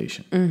to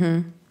salvation.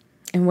 Mm-hmm.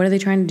 And what are they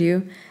trying to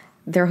do?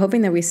 They're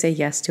hoping that we say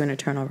yes to an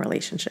eternal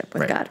relationship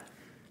with God.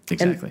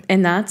 Exactly.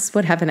 And that's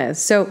what heaven is.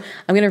 So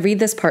I'm going to read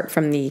this part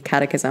from the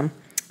Catechism.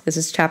 This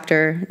is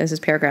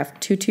paragraph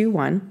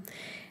 221.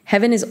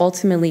 Heaven is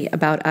ultimately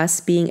about us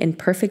being in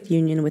perfect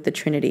union with the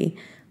Trinity,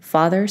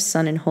 Father,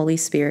 Son, and Holy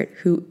Spirit,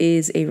 who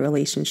is a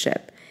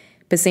relationship.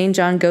 But St.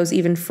 John goes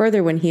even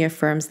further when he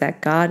affirms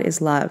that God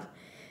is love.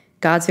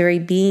 God's very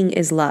being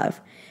is love.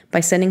 By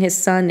sending his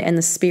Son and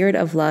the Spirit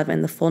of love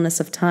in the fullness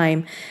of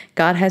time,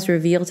 God has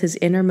revealed his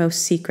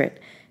innermost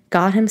secret.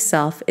 God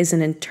himself is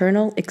an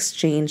eternal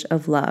exchange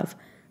of love,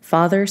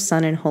 Father,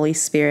 Son, and Holy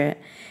Spirit,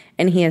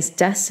 and he has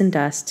destined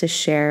us to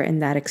share in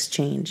that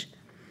exchange.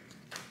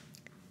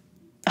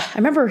 I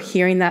remember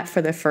hearing that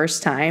for the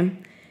first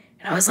time,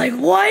 and I was like,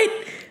 what?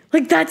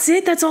 Like, that's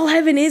it? That's all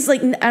heaven is?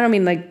 Like, I don't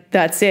mean like,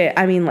 that's it.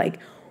 I mean like,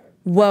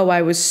 whoa,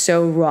 I was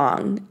so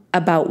wrong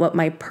about what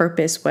my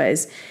purpose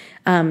was.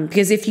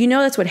 Because if you know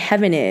that's what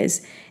heaven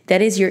is,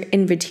 that is your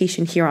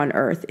invitation here on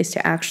earth, is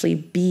to actually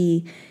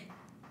be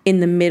in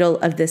the middle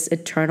of this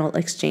eternal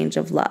exchange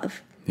of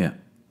love. Yeah.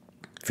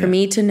 For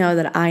me to know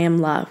that I am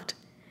loved.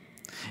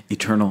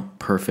 Eternal,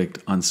 perfect,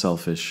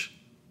 unselfish,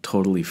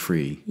 totally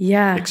free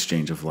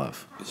exchange of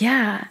love.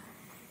 Yeah.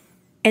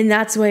 And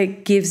that's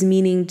what gives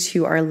meaning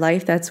to our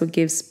life. That's what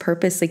gives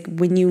purpose. Like,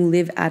 when you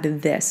live out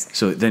of this.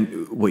 So then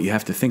what you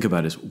have to think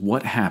about is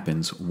what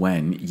happens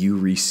when you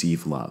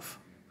receive love.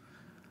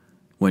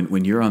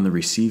 When you're on the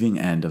receiving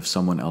end of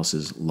someone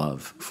else's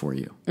love for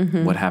you,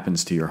 what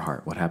happens to your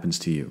heart? What happens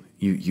to you?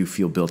 You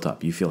feel built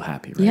up. You feel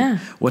happy, right? Yeah.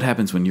 What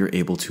happens when you're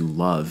able to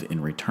love in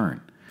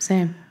return?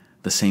 Same.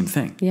 The same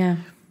thing. Yeah.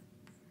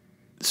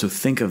 So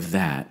think of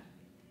that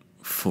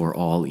for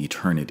all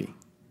eternity,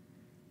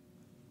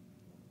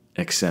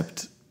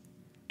 except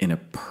in a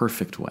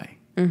perfect way.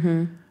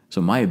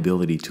 So my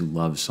ability to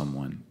love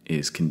someone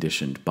is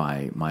conditioned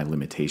by my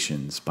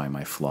limitations, by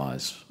my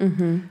flaws,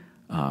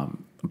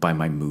 by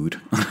my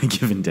mood on a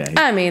given day.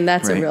 I mean,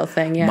 that's a real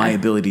thing, yeah. My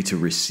ability to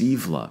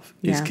receive love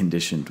is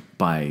conditioned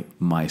by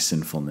my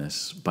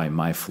sinfulness, by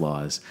my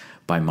flaws,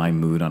 by my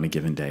mood on a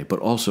given day, but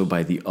also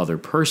by the other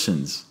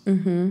person's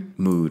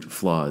mood,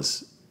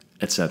 flaws,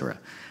 etc.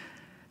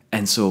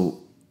 And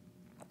so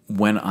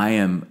when I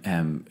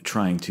am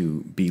trying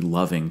to be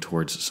loving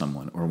towards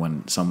someone, or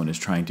when someone is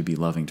trying to be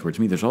loving towards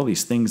me, there's all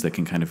these things that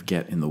can kind of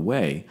get in the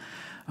way,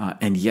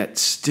 and yet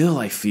still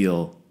I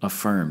feel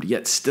affirmed,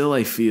 yet still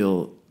I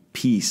feel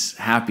peace,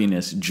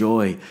 happiness,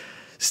 joy.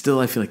 Still,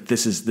 I feel like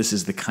this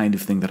is the kind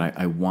of thing that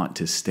I want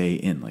to stay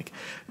in. Like,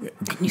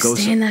 can you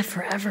stay in that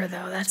forever,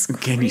 though? That's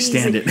crazy. Can you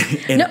stand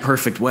it in a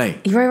perfect way?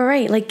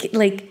 Right.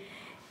 Like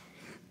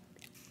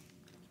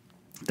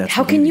that's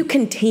how can you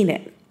contain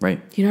it? Right.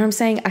 You know what I'm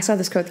saying? I saw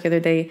this quote the other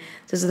day. It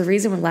says, the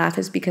reason we laugh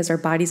is because our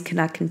bodies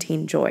cannot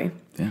contain joy.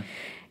 Yeah.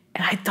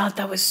 And I thought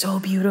that was so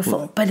beautiful.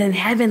 Well, but in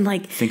heaven,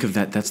 like... think of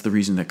that. That's the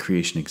reason that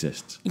creation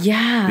exists.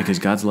 Yeah. Because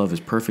God's love is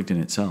perfect in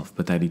itself.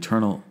 But that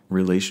eternal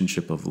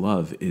relationship of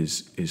love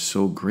is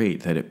so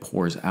great that it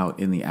pours out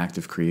in the act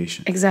of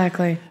creation.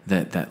 Exactly.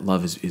 That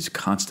love is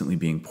constantly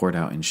being poured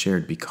out and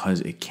shared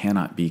because it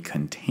cannot be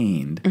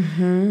contained.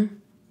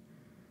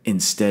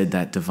 Instead,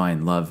 that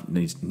divine love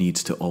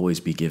needs to always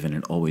be given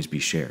and always be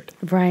shared.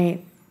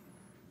 Right.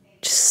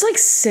 Just like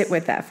sit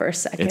with that for a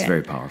second. It's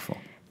very powerful.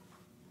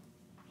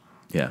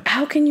 Yeah.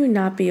 How can you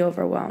not be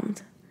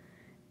overwhelmed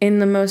in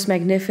the most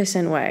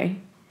magnificent way?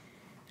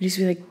 You just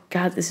be like,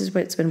 God, this is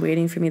what's been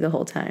waiting for me the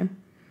whole time.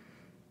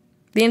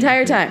 the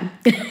entire time.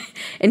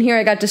 And here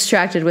I got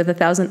distracted with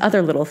 1,000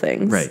 other little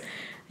things. Right.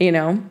 You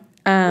know?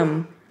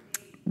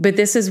 But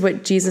this is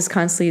what Jesus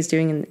constantly is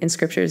doing in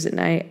scriptures. And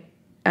I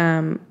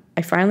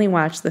finally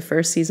watched the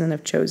first season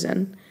of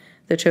Chosen.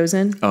 The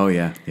Chosen. Oh,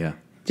 yeah, yeah.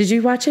 Did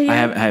you watch it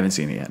yet? I haven't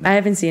seen it yet. No. I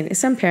haven't seen it.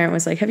 Some parent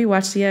was like, have you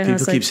watched it yet? And People I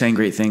was keep like, saying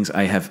great things.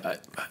 I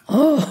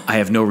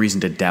have no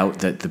reason to doubt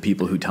that the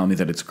people who tell me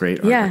that it's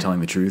great are telling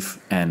the truth.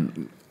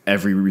 And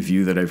every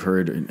review that I've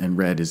heard and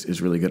read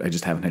is really good. I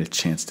just haven't had a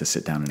chance to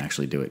sit down and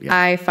actually do it yet.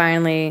 I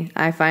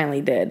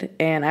finally did.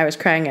 And I was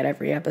crying at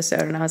every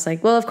episode. And I was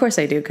like, well, of course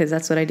I do, because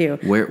that's what I do.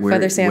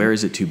 Where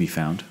is it to be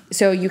found?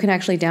 So you can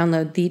actually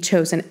download the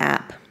Chosen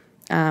app.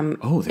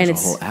 There's a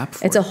whole app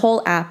for it. It's a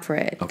whole app for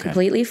it. Okay.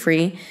 Completely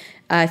free.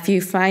 If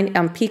you find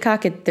on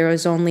Peacock, there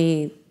was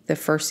only the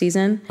first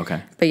season.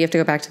 Okay. But you have to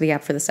go back to the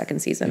app for the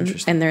second season.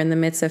 And they're in the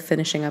midst of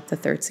finishing up the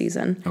third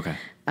season. Okay.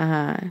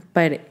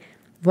 But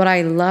what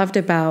I loved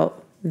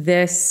about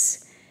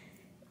this,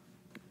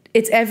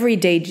 it's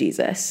everyday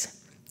Jesus.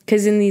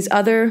 Because in these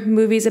other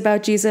movies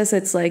about Jesus,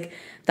 it's like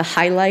the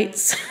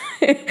highlights.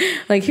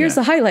 Like, here's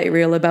the highlight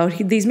reel about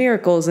these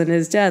miracles and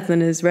his death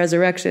and his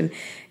resurrection.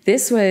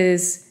 This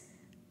was,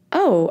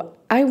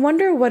 I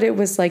wonder what it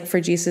was like for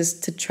Jesus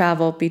to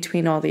travel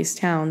between all these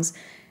towns.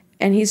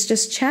 And he's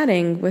just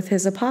chatting with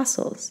his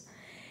apostles.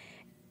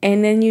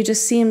 And then you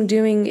just see him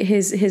doing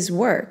his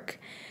work.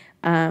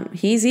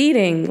 He's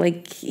eating,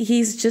 like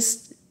he's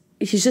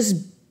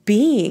just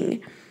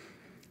being.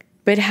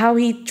 But how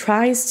he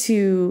tries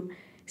to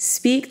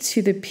speak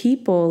to the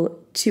people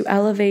to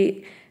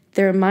elevate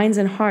their minds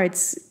and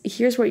hearts.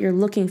 Here's what you're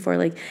looking for.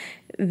 Like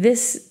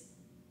this,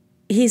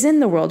 he's in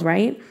the world,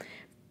 right?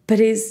 But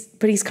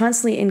he's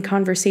constantly in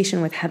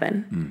conversation with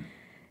heaven.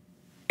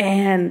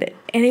 And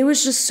it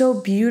was just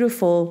so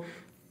beautiful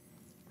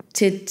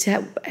to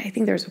I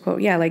think there's a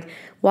quote, like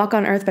walk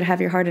on earth but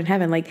have your heart in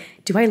heaven. Like,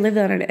 do I live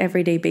that on an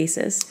everyday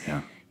basis?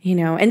 Yeah. You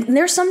know, and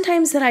there's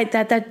sometimes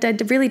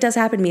that really does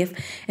happen to me.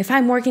 If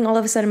I'm working, all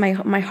of a sudden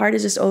my heart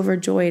is just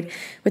overjoyed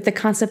with the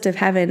concept of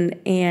heaven,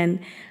 and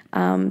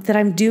that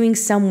I'm doing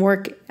some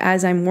work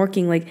as I'm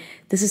working, like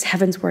this is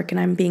heaven's work and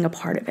I'm being a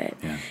part of it.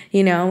 Yeah.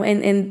 You know,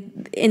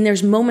 and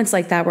there's moments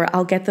like that where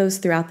I'll get those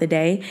throughout the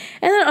day.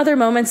 And then other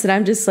moments that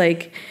I'm just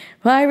like,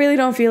 well, I really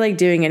don't feel like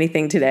doing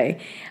anything today.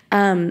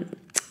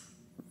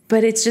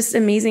 But it's just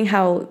amazing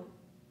how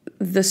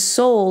the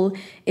soul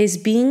is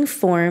being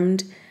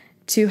formed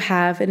to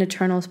have an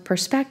eternal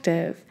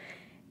perspective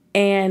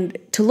and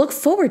to look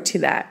forward to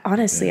that,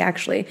 honestly,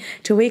 actually,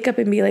 to wake up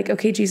and be like,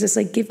 okay, Jesus,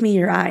 like, give me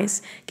your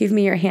eyes, give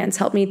me your hands,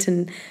 help me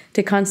to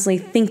constantly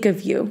think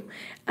of you.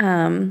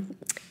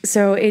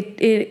 So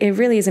it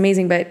really is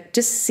amazing, but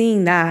just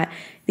seeing that,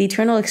 the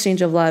eternal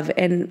exchange of love.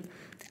 And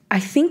I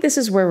think this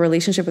is where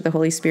relationship with the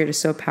Holy Spirit is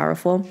so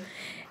powerful.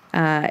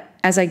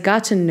 As I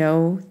got to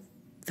know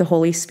the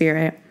Holy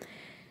Spirit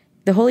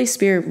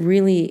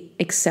really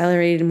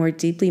accelerated more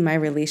deeply my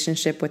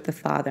relationship with the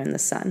Father and the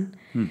Son.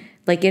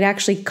 Like it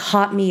actually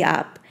caught me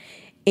up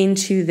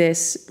into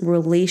this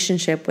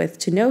relationship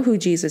to know who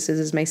Jesus is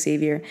as my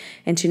Savior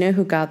and to know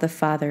who God the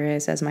Father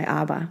is as my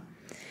Abba.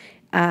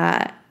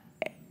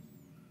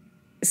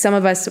 Some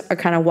of us are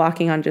kind of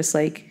walking on just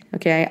like,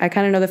 okay, I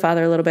kind of know the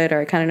Father a little bit,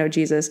 or I kind of know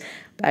Jesus,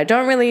 but I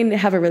don't really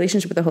have a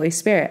relationship with the Holy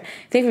Spirit.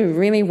 I think we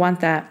really want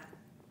that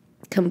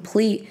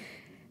complete,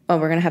 we're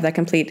going to have that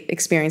complete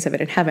experience of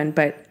it in heaven,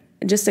 but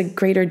just a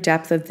greater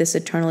depth of this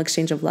eternal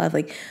exchange of love.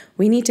 Like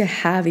we need to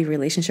have a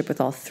relationship with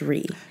all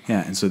three.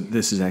 Yeah. And so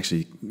this is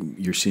actually,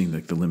 you're seeing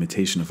like the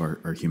limitation of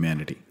our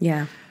humanity.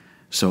 Yeah.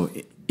 So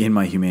in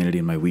my humanity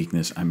and my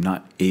weakness, I'm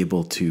not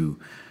able to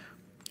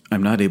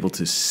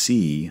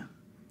see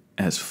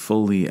as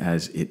fully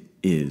as it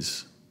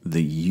is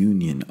the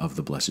union of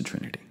the Blessed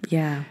Trinity.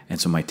 Yeah.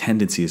 And so my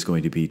tendency is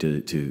going to be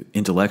to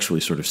intellectually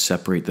sort of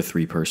separate the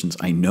three persons.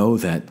 I know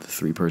that the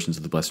three persons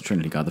of the Blessed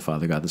Trinity, God the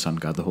Father, God the Son,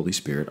 God the Holy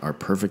Spirit, are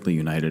perfectly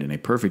united in a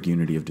perfect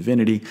unity of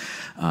divinity,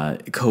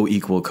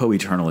 co-equal,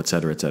 co-eternal, et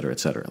cetera, et cetera, et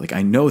cetera. Like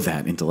I know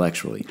that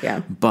intellectually. Yeah.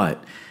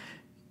 But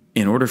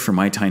in order for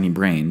my tiny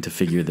brain to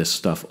figure this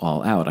stuff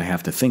all out, I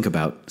have to think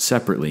about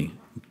separately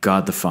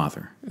God the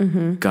Father,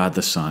 God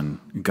the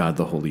Son, God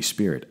the Holy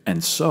Spirit.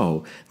 And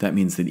so that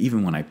means that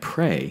even when I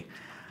pray,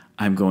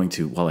 I'm going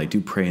to, while I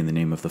do pray in the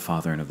name of the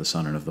Father and of the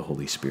Son and of the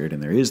Holy Spirit,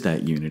 and there is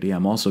that unity,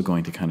 I'm also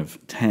going to kind of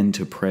tend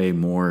to pray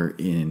more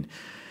in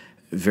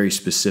very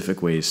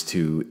specific ways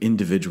to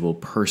individual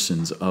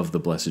persons of the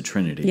Blessed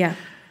Trinity. Yeah.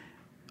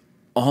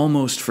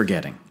 Almost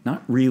forgetting,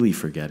 not really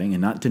forgetting and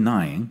not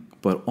denying,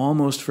 but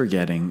almost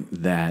forgetting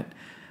that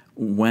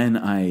when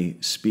I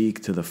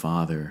speak to the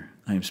Father,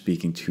 I'm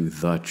speaking to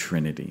the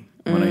Trinity.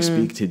 When I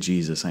speak to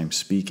Jesus, I'm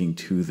speaking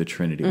to the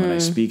Trinity. When I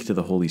speak to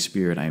the Holy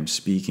Spirit, I am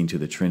speaking to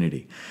the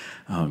Trinity.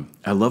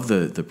 I love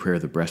the prayer,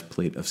 the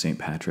breastplate of St.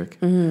 Patrick,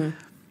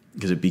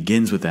 because it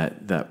begins with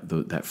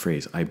that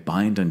phrase, I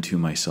bind unto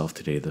myself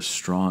today the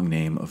strong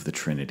name of the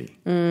Trinity.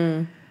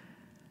 And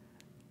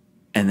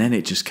then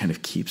it just kind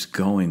of keeps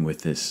going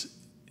with this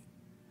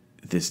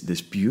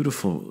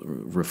beautiful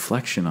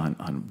reflection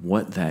on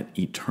what that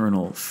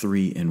eternal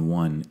three in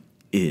one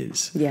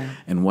is Yeah.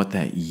 and what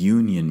that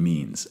union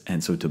means.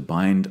 And so to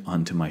bind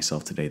unto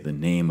myself today the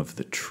name of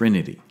the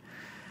Trinity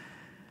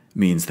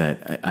means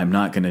that I'm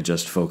not going to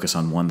just focus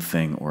on one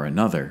thing or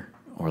another,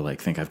 or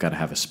like think I've got to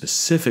have a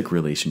specific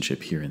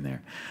relationship here and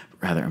there.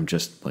 Rather, I'm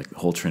just like the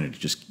whole Trinity.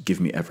 Just give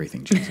me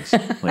everything, Jesus.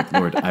 Like,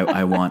 Lord,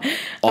 I want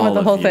all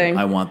the of whole you. thing.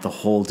 I want the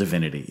whole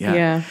divinity. Yeah.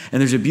 Yeah.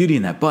 And there's a beauty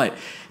in that. But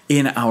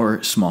in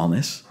our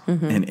smallness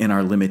and in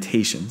our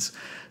limitations,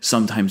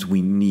 sometimes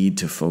we need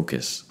to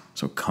focus.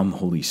 So come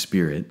Holy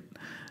Spirit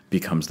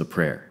becomes the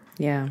prayer.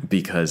 Yeah.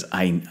 Because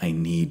I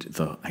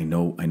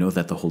know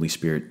that the Holy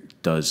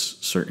Spirit does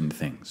certain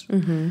things.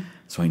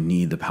 So I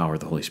need the power of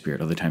the Holy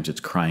Spirit. Other times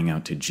it's crying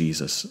out to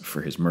Jesus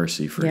for his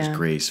mercy, for his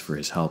grace, for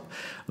his help.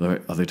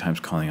 Other times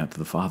calling out to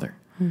the Father.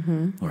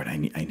 Lord, I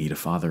need a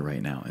father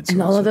right now. So,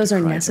 and all of those are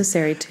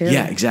necessary too.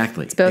 Yeah,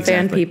 exactly. It's both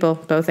and, people.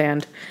 Both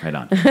and. Right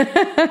on.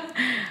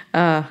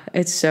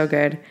 It's so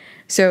good.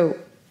 So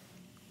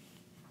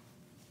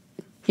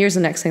here's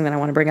the next thing that I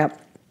want to bring up.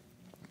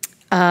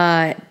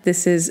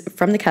 This is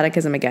from the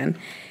Catechism again.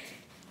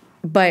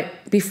 But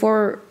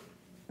before,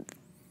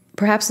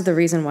 perhaps the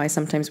reason why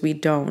sometimes we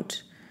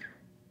don't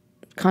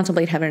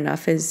contemplate heaven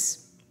enough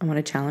is, I want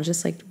to challenge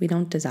this, like we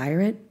don't desire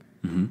it.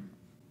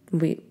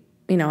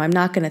 I'm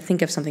not going to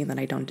think of something that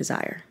I don't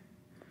desire.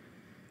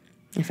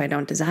 If I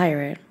don't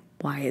desire it,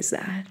 why is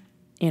that?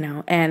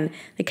 And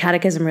the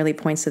Catechism really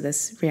points to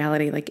this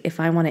reality. Like if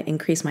I want to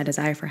increase my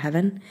desire for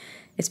heaven,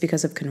 it's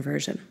because of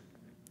conversion.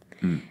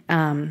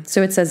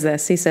 So it says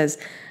this, he says,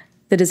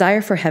 the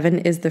desire for heaven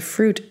is the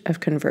fruit of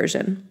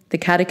conversion. The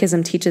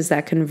Catechism teaches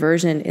that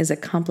conversion is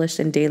accomplished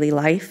in daily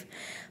life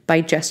by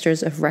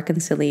gestures of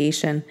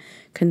reconciliation,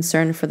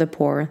 concern for the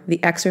poor,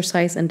 the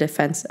exercise and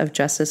defense of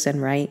justice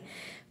and right,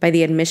 by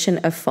the admission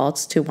of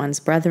faults to one's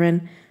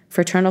brethren,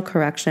 fraternal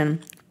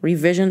correction,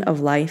 revision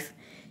of life,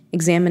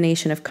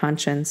 examination of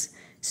conscience,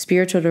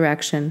 spiritual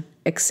direction,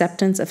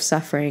 acceptance of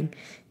suffering,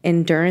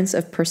 endurance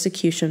of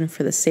persecution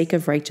for the sake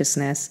of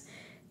righteousness,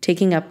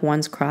 taking up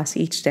one's cross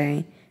each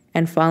day,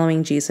 and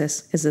following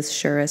Jesus is the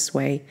surest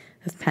way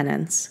of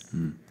penance.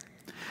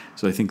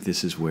 So I think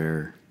this is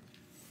where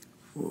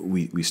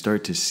we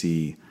start to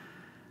see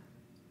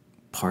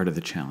part of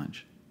the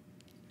challenge.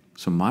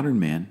 So modern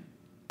man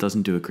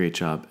doesn't do a great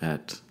job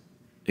at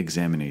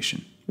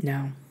examination.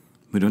 No.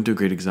 We don't do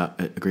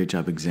a great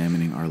job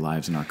examining our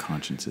lives and our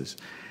consciences.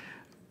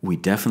 We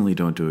definitely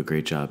don't do a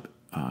great job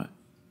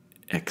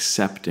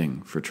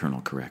accepting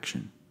fraternal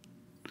correction.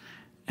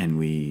 And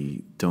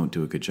we don't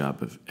do a good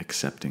job of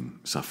accepting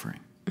suffering.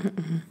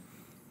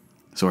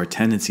 So our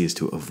tendency is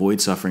to avoid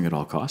suffering at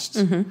all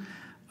costs,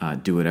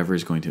 do whatever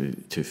is going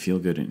to feel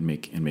good and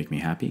make me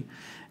happy,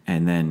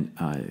 and then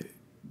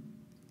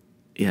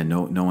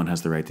no one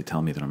has the right to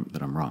tell me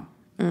that I'm wrong.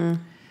 When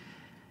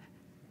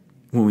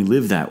we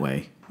live that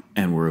way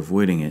and we're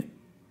avoiding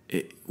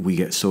it, we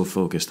get so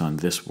focused on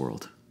this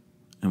world,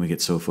 and we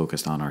get so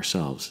focused on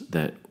ourselves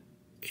that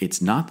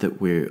it's not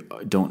that we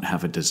don't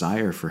have a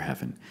desire for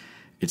heaven.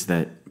 It's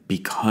that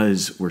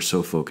because we're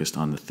so focused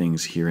on the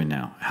things here and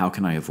now, how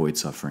can I avoid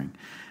suffering?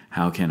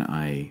 How can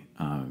I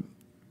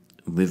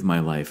live my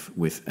life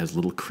with as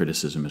little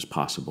criticism as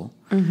possible?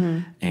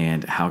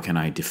 And how can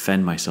I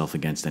defend myself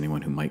against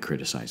anyone who might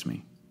criticize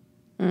me?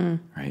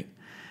 Right?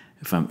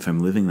 If I'm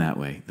living that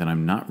way, then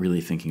I'm not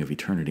really thinking of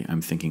eternity.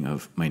 I'm thinking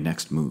of my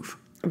next move.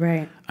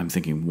 Right. I'm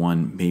thinking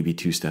 1, maybe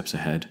 2 steps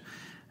ahead.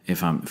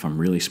 If I'm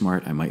really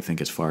smart, I might think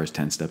as far as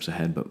 10 steps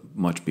ahead, but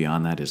much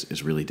beyond that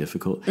is really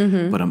difficult.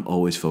 But I'm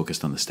always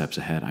focused on the steps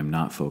ahead. I'm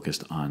not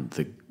focused on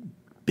the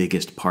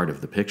biggest part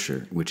of the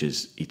picture, which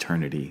is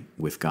eternity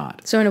with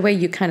God. So in a way,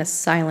 you kind of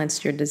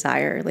silenced your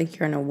desire, like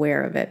you're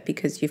unaware of it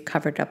because you've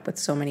covered up with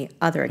so many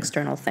other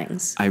external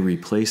things. I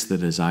replace the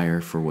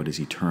desire for what is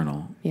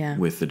eternal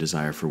with the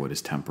desire for what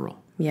is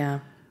temporal. Yeah.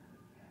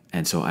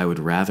 And so I would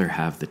rather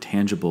have the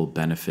tangible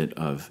benefit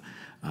of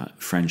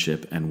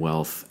friendship and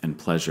wealth and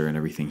pleasure and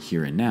everything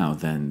here and now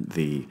than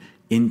the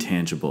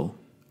intangible,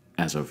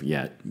 as of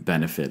yet,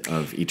 benefit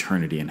of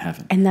eternity in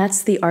heaven. And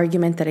that's the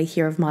argument that I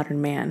hear of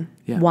modern man.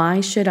 Yeah. Why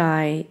should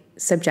I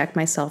subject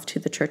myself to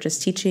the church's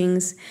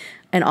teachings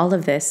and all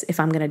of this if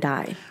I'm going to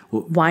die?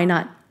 Well, why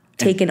not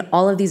take in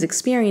all of these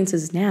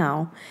experiences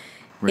now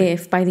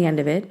if by the end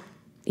of it,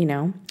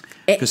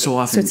 so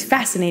often, so it's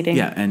fascinating.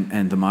 Yeah,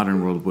 and the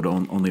modern world would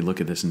only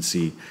look at this and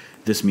see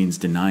this means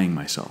denying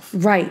myself.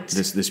 Right.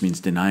 This means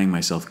denying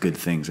myself good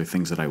things or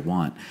things that I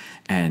want,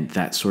 and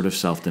that sort of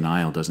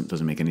self-denial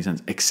doesn't make any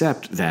sense.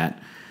 Except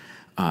that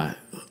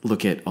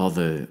look at all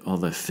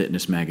the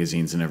fitness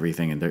magazines and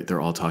everything, and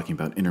they're all talking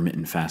about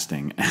intermittent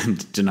fasting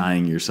and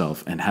denying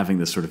yourself and having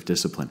this sort of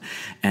discipline.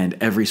 And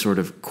every sort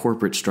of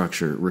corporate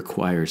structure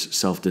requires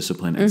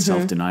self-discipline and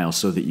self-denial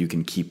so that you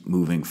can keep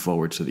moving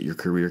forward, so that your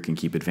career can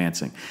keep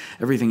advancing.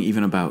 Everything,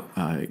 even about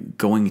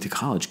going to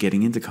college,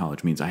 getting into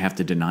college, means I have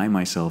to deny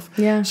myself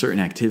certain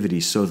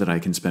activities so that I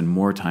can spend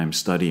more time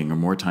studying or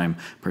more time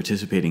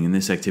participating in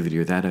this activity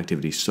or that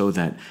activity so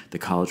that the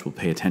college will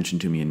pay attention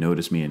to me and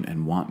notice me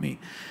and want me.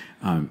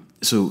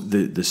 So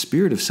the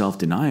spirit of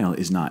self-denial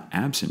is not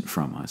absent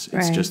from us.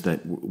 It's Right. just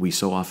that we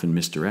so often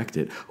misdirect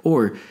it.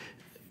 Or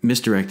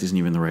misdirect isn't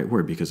even the right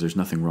word, because there's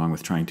nothing wrong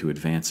with trying to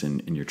advance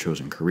in your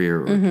chosen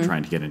career or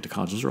trying to get into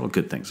college. Those are all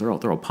good things. They're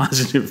all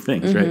positive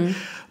things, right?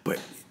 But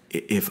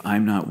if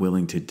I'm not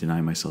willing to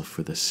deny myself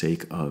for the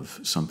sake of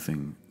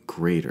something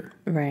greater,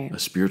 Right. a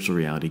spiritual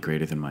reality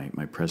greater than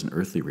my present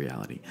earthly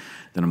reality,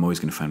 then I'm always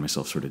going to find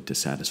myself sort of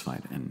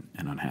dissatisfied and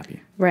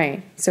unhappy.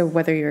 Right. So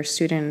whether you're a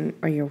student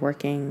or you're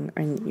working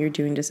and you're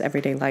doing just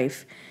everyday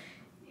life,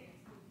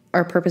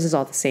 our purpose is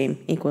all the same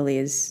equally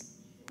as,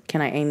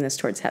 can I aim this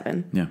towards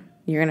heaven? Yeah.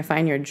 You're going to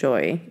find your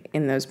joy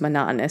in those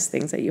monotonous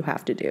things that you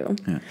have to do.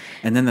 Yeah.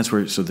 And then that's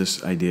where, so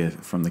this idea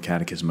from the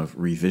Catechism of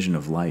revision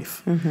of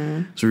life.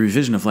 So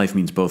revision of life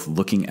means both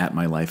looking at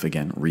my life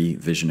again,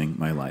 revisioning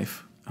my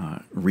life,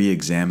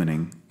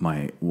 re-examining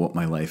what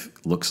my life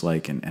looks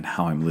like and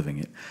how I'm living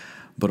it.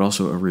 But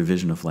also a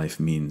revision of life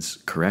means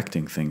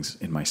correcting things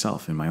in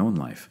myself, in my own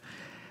life.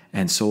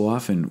 And so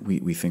often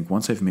we think,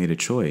 once I've made a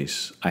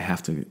choice, I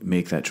have to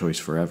make that choice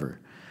forever.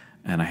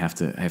 And I have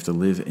to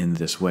live in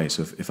this way.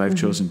 So if I've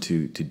chosen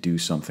to do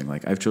something,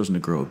 like I've chosen to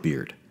grow a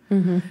beard,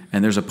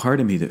 and there's a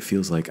part of me that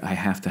feels like I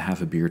have to have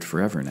a beard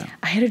forever now.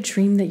 I had a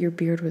dream that your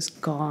beard was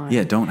gone.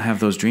 Yeah, don't have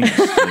those dreams.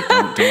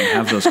 Like, don't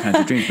have those kinds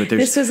of dreams. But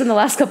This was in the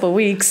last couple of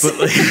weeks.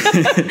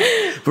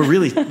 but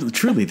really,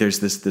 truly, there's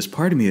this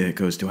part of me that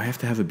goes, do I have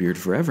to have a beard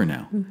forever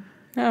now?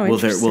 Oh, Will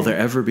interesting. there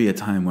ever be a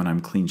time when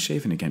I'm clean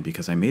shaven again,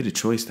 because I made a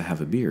choice to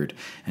have a beard,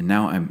 and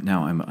now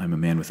I'm a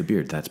man with a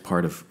beard. That's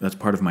part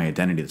of my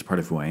identity. That's part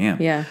of who I am.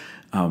 Yeah.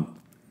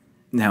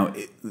 Now,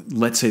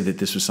 let's say that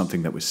this was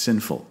something that was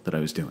sinful that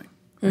I was doing.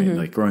 Right?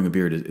 Like growing a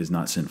beard is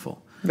not sinful.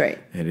 Right.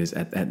 It is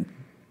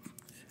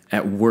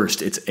at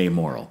worst, it's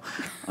amoral.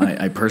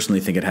 I personally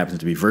think it happens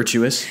to be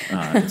virtuous.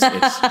 It's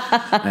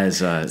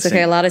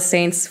Okay, a lot of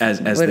saints as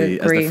would the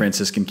agree.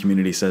 Franciscan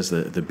community says,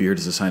 the beard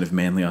is a sign of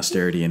manly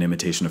austerity and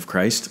imitation of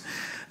Christ.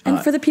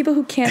 And for the people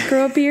who can't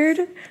grow a beard,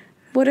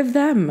 what of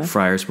them?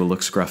 Friars will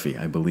look scruffy.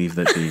 I believe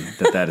that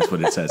that is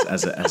what it says,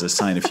 as a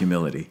sign of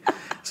humility.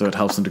 So it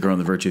helps them to grow in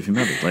the virtue of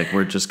humility. Like,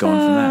 we're just going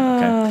from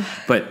that, okay?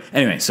 But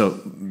anyway,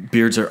 so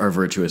beards are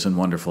virtuous and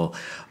wonderful.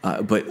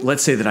 But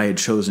let's say that I had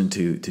chosen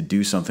to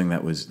do something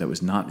that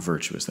was not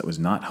virtuous, that was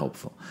not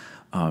helpful.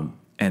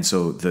 And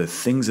so the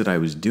things that I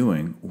was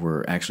doing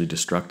were actually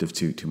destructive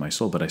to my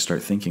soul. But I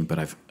start thinking,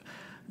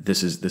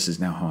 this is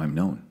now how I'm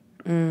known.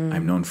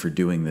 I'm known for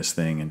doing this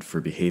thing and for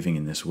behaving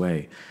in this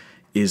way.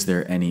 Is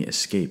there any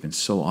escape? And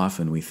so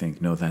often we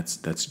think, no, that's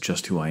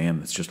just who I am.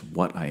 That's just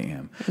what I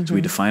am. So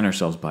we define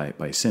ourselves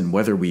by sin,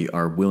 whether we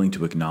are willing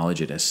to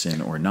acknowledge it as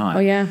sin or not. Oh,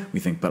 yeah.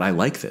 We think, but I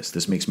like this.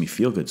 This makes me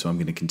feel good, so I'm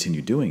going to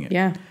continue doing it.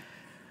 Yeah.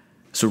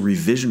 So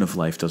revision of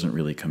life doesn't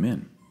really come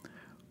in.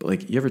 But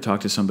like, you ever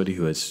talk to somebody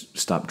who has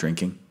stopped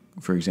drinking,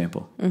 for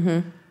example?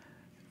 Have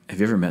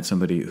you ever met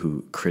somebody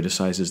who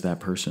criticizes that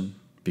person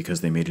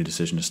because they made a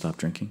decision to stop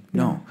drinking?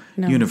 No.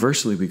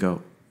 Universally, we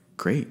go,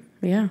 great.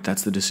 Yeah.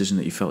 That's the decision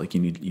that you felt like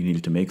you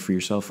needed to make for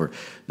yourself, or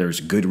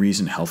there's good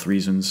reason, health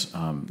reasons,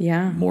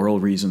 moral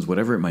reasons,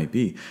 whatever it might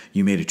be.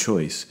 You made a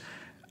choice.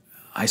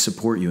 I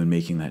support you in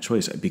making that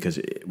choice, because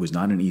it was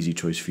not an easy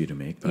choice for you to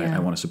make, but I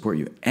want to support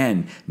you.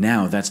 And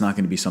now that's not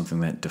going to be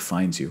something that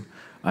defines you.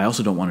 I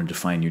also don't want to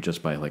define you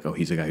just by like, oh,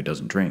 he's a guy who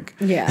doesn't drink.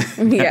 Yeah.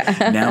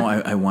 Yeah. Now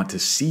I want to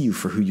see you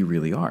for who you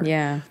really are.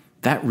 Yeah.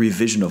 That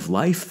revision of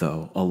life,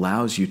 though,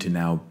 allows you to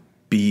now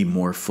be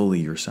more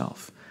fully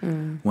yourself.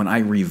 When I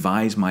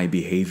revise my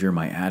behavior,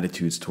 my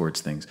attitudes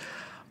towards things,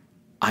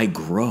 I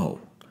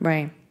grow.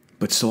 Right.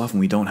 But so often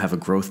we don't have a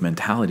growth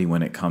mentality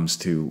when it comes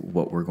to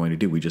what we're going to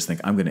do. We just think,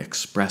 I'm going to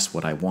express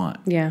what I want.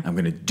 Yeah. I'm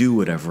going to do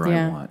whatever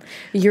I want.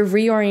 You're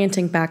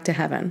reorienting back to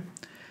heaven.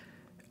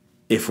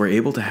 If we're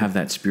able to have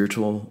that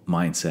spiritual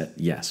mindset,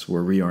 yes,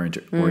 we're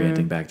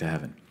orienting back to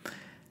heaven.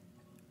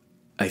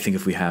 I think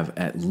if we have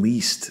at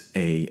least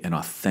an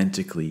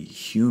authentically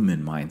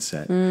human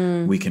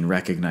mindset, we can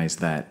recognize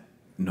that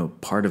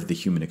part of the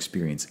human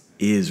experience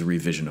is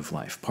revision of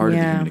life. Part of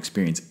the human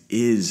experience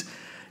is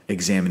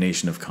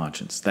examination of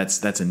conscience.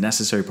 That's a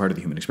necessary part of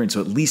the human experience.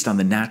 So at least on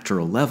the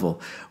natural level,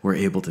 we're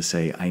able to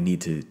say, I need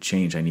to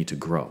change, I need to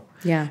grow.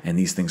 Yeah. And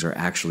these things are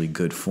actually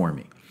good for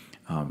me.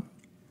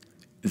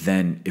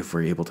 Then if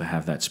we're able to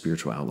have that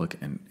spiritual outlook,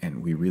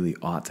 and we really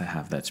ought to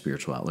have that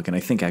spiritual outlook. And I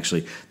think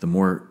actually the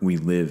more we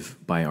live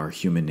by our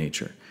human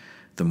nature,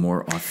 the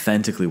more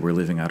authentically we're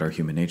living out our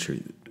human nature,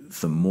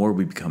 the more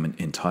we become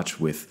in touch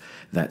with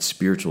that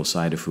spiritual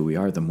side of who we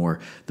are, the more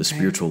the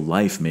spiritual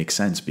life makes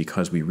sense,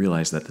 because we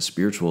realize that the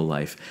spiritual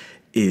life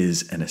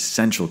is an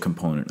essential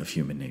component of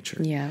human nature.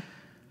 Yeah.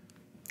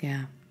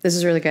 Yeah. This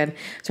is really good.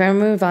 So I'm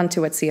going to move on to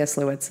what C.S.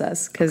 Lewis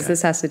says, because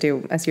this has to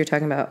do, as you're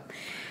talking about,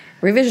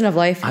 revision of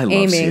life, I love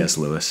aiming. C.S.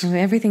 Lewis.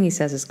 Everything he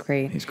says is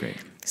great. He's great.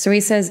 So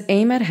he says,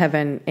 aim at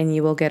heaven and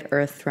you will get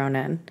earth thrown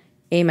in.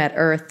 Aim at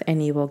earth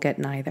and you will get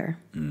neither.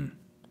 Isn't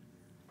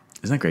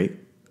that great?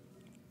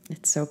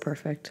 It's so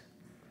perfect.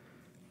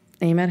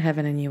 Aim at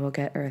heaven and you will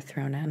get earth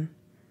thrown in.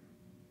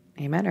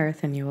 Aim at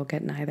earth and you will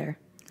get neither.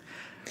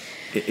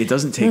 it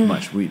doesn't take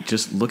much. We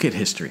just look at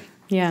history.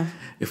 Yeah.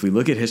 If we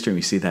look at history and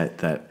we see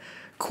that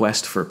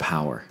quest for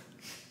power,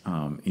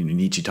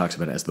 Nietzsche talks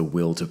about it as the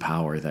will to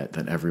power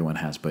that everyone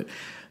has. But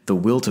the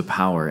will to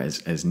power,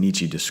 as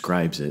Nietzsche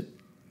describes it,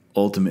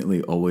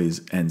 ultimately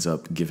always ends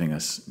up giving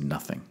us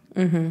nothing.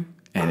 Mm-hmm.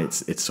 And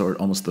it's sort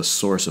of almost the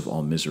source of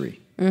all misery.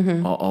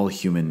 Mm-hmm. All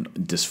human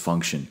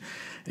dysfunction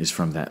is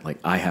from that, like,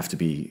 I have to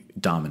be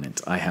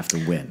dominant. I have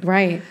to win.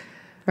 Right.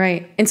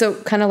 And so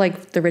kind of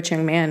like the rich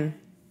young man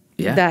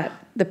that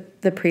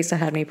the priest that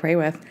had me pray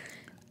with,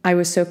 I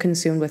was so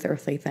consumed with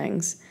earthly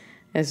things.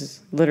 This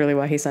is literally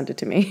why he sent it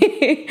to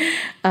me.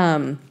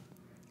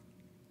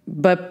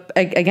 But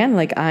again,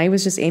 like, I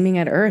was just aiming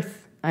at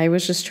earth. I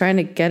was just trying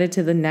to get it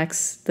to the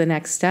next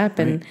step.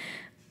 And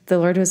the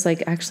Lord was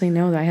like, actually,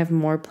 no, I have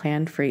more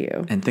planned for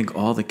you. And think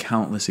all the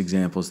countless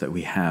examples that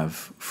we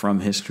have from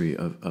history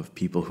of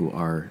people who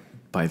are,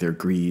 by their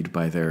greed,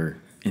 by their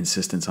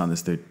insistence on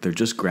this, they're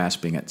just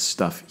grasping at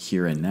stuff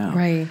here and now.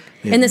 Right.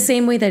 In the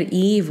same way that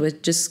Eve was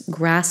just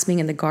grasping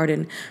in the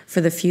garden for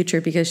the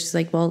future, because she's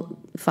like, well,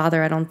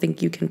 Father, I don't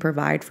think you can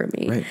provide for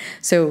me. Right.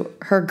 So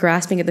her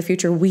grasping at the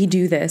future, we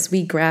do this.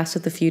 We grasp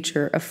at the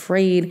future,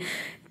 afraid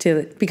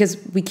to, because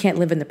we can't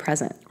live in the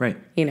present. Right.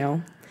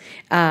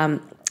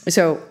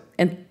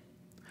 And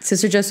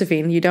Sister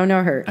Josephine, you don't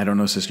know her. I don't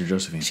know Sister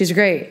Josephine. She's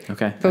great.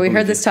 Okay. But we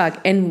heard this talk.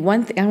 And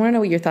one thing, I want to know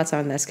what your thoughts are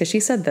on this, because she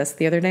said this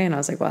the other day, and I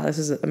was like, wow, this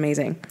is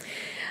amazing.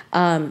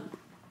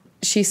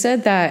 She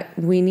said that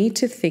we need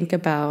to think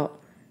about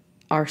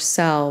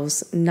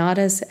ourselves not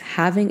as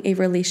having a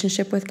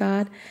relationship with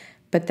God,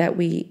 but that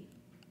we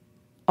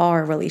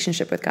are a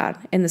relationship with God,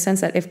 in the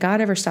sense that if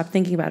God ever stopped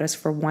thinking about us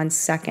for 1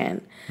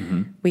 second,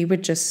 we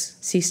would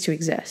just cease to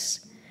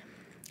exist.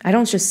 I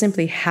don't just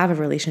simply have a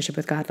relationship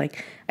with God.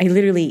 Like, I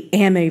literally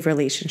am a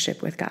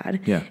relationship with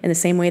God. Yeah. In the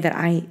same way that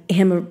I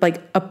am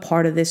a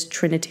part of this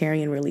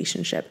Trinitarian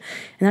relationship.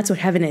 And that's what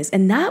heaven is.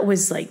 And that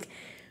was like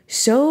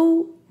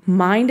so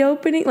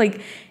mind-opening. Like,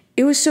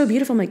 it was so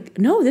beautiful. I'm like,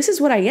 no, this is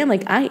what I am.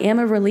 Like, I am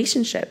a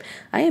relationship.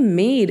 I am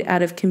made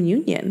out of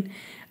communion,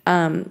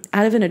 out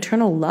of an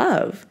eternal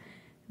love.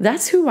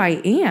 That's who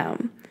I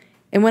am.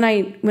 And when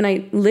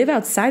I live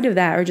outside of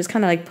that, or just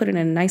kind of like put in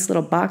a nice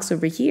little box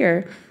over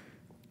here,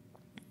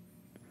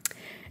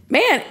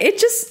 man,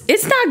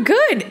 it's not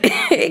good.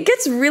 It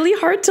gets really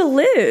hard to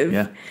live.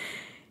 Yeah.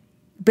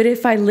 But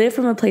if I live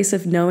from a place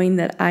of knowing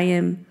that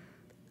I'm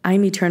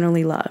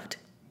eternally loved,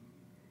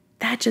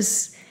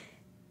 the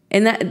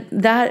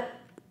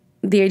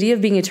idea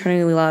of being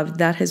eternally loved,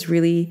 that has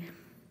really,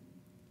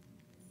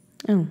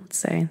 let's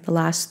say the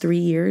last 3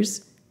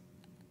 years,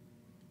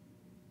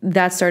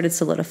 that started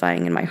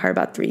solidifying in my heart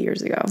about 3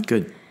 years ago.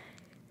 Good.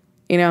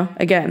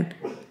 Again,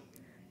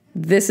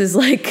 this is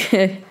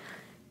like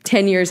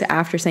 10 years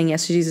after saying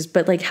yes to Jesus,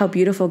 but like how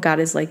beautiful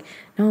God is. Like,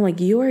 no, like,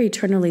 you are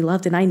eternally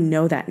loved, and I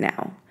know that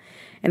now.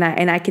 And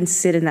I can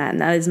sit in that, and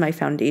that is my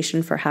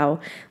foundation for how,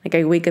 like,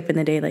 I wake up in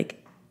the day,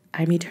 like,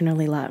 I'm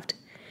eternally loved.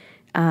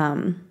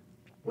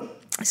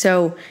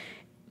 So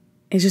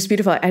it's just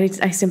beautiful. I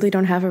simply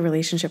don't have a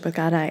relationship with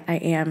God. I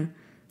am,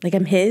 like,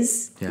 I'm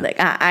His. Yeah. Like,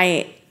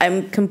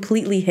 I'm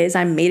completely His.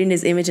 I'm made in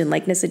His image and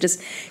likeness. It just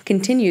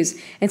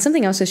continues. And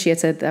something else that she had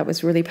said that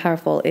was really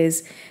powerful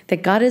is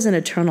that God is an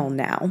eternal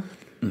now.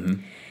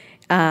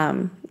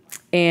 Mm-hmm.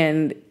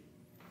 And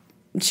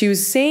she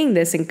was saying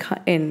this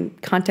in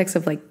context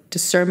of like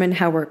discernment,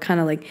 how we're kind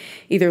of like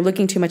either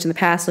looking too much in the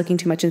past, looking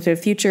too much into the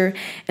future,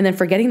 and then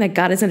forgetting that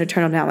God is an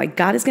eternal now. Like,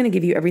 God is going to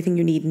give you everything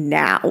you need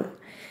now,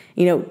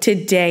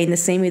 today, in the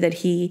same way that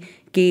He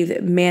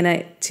gave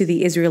manna to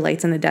the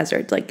Israelites in the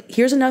desert. Like,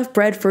 here's enough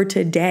bread for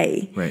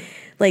today. Right.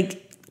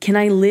 Like, can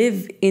I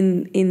live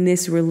in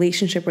this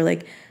relationship where,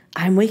 like,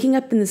 I'm waking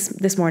up in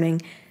this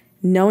morning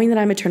knowing that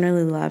I'm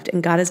eternally loved,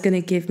 and God is going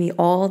to give me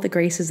all the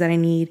graces that I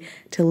need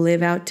to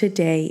live out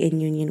today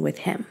in union with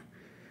Him.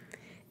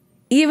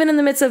 Even in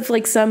the midst of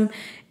like some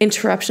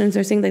interruptions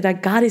or things like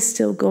that, God is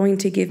still going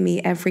to give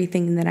me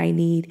everything that I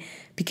need,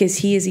 because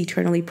He is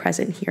eternally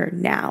present here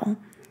now.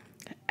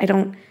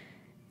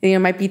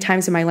 Might be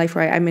times in my life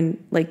where I'm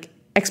in like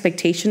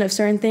expectation of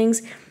certain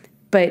things,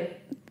 but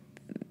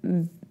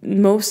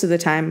most of the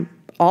time,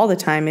 all the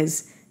time,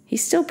 is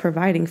He's still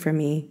providing for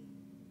me,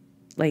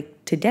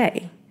 like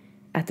today.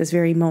 At this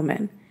very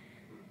moment,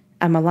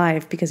 I'm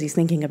alive because He's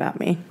thinking about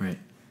me. Right.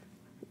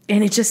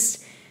 And it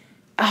just,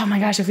 oh my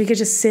gosh, if we could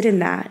just sit in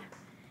that,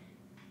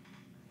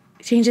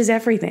 it changes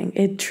everything.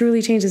 It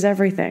truly changes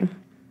everything.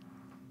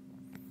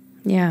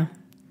 Yeah.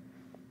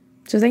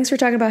 So thanks for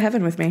talking about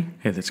heaven with me.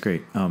 Hey, that's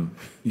great.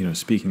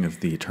 Speaking of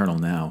the eternal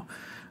now,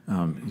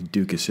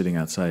 Duke is sitting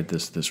outside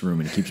this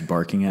room and he keeps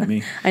barking at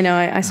me. I know.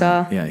 I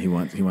saw. Yeah, he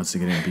wants to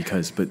get in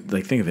but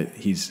like, think of it.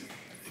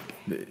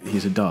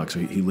 He's a dog, so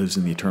he lives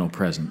in the eternal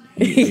present.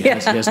 He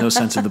has no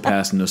sense of the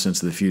past and no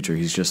sense of the future.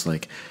 He's just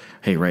like,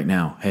 hey, right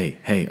now,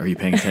 hey, are you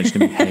paying attention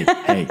to me?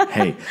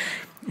 Hey.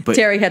 But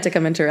Terry had to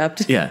come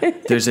interrupt. Yeah,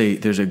 there's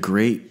a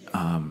great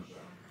poem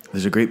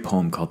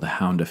called "The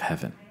Hound of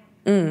Heaven,"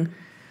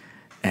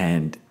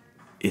 and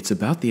it's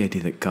about the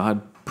idea that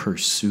God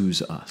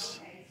pursues us.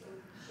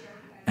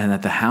 and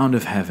that the hound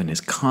of heaven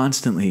is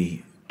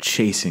constantly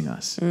chasing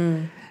us.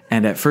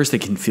 And at first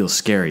it can feel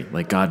scary,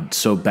 like God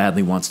so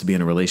badly wants to be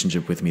in a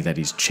relationship with me that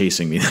he's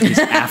chasing me, that he's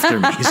after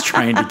me, he's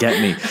trying to get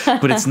me.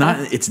 But it's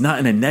not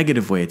in a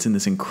negative way. It's in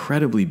this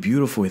incredibly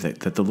beautiful way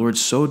that the Lord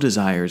so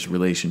desires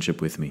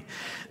relationship with me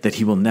that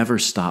he will never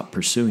stop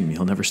pursuing me.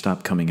 He'll never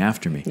stop coming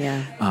after me.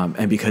 Yeah.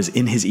 And because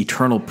in his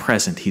eternal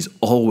present, he's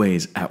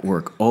always at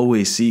work,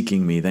 always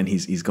seeking me, then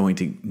he's going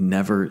to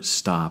never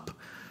stop.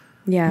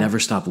 Yeah. Never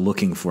stop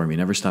looking for me,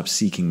 never stop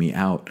seeking me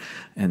out.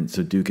 And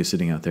so Duke is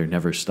sitting out there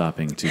never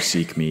stopping to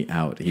seek me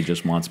out. He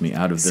just wants me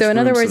out of this room. So in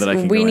other words, so that I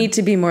can we go need in.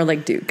 to be more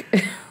like Duke.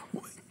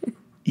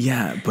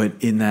 Yeah, but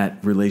in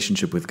that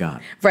relationship with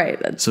God.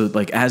 Right. So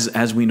like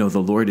as we know,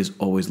 the Lord is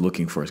always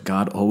looking for us.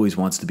 God always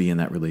wants to be in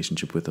that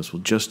relationship with us.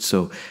 Well, just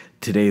so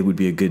today would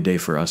be a good day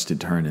for us to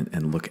turn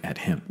and look at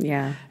him.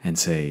 Yeah. And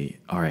say,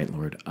 all right,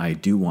 Lord, I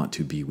do want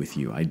to be with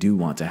you. I do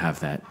want to have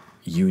that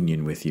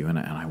union with you, and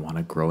I want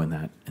to grow in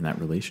that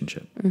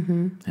relationship.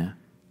 Yeah,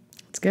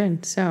 It's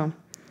good. So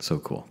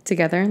cool.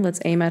 together, let's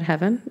aim at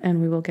heaven,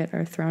 and we will get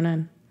our throne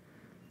in.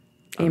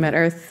 Aim at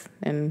earth,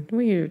 and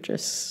we're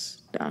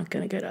just not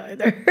gonna get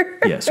either.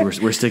 Yeah, so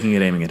we're sticking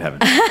at aiming at heaven.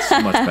 It's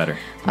much better.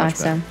 Much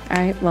Awesome.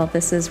 better. All right. Well,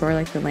 this is Roar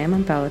Like the Lamb.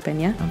 I'm Paula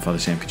Pena. I'm Father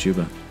Sam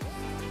Kachuba.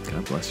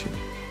 God bless you.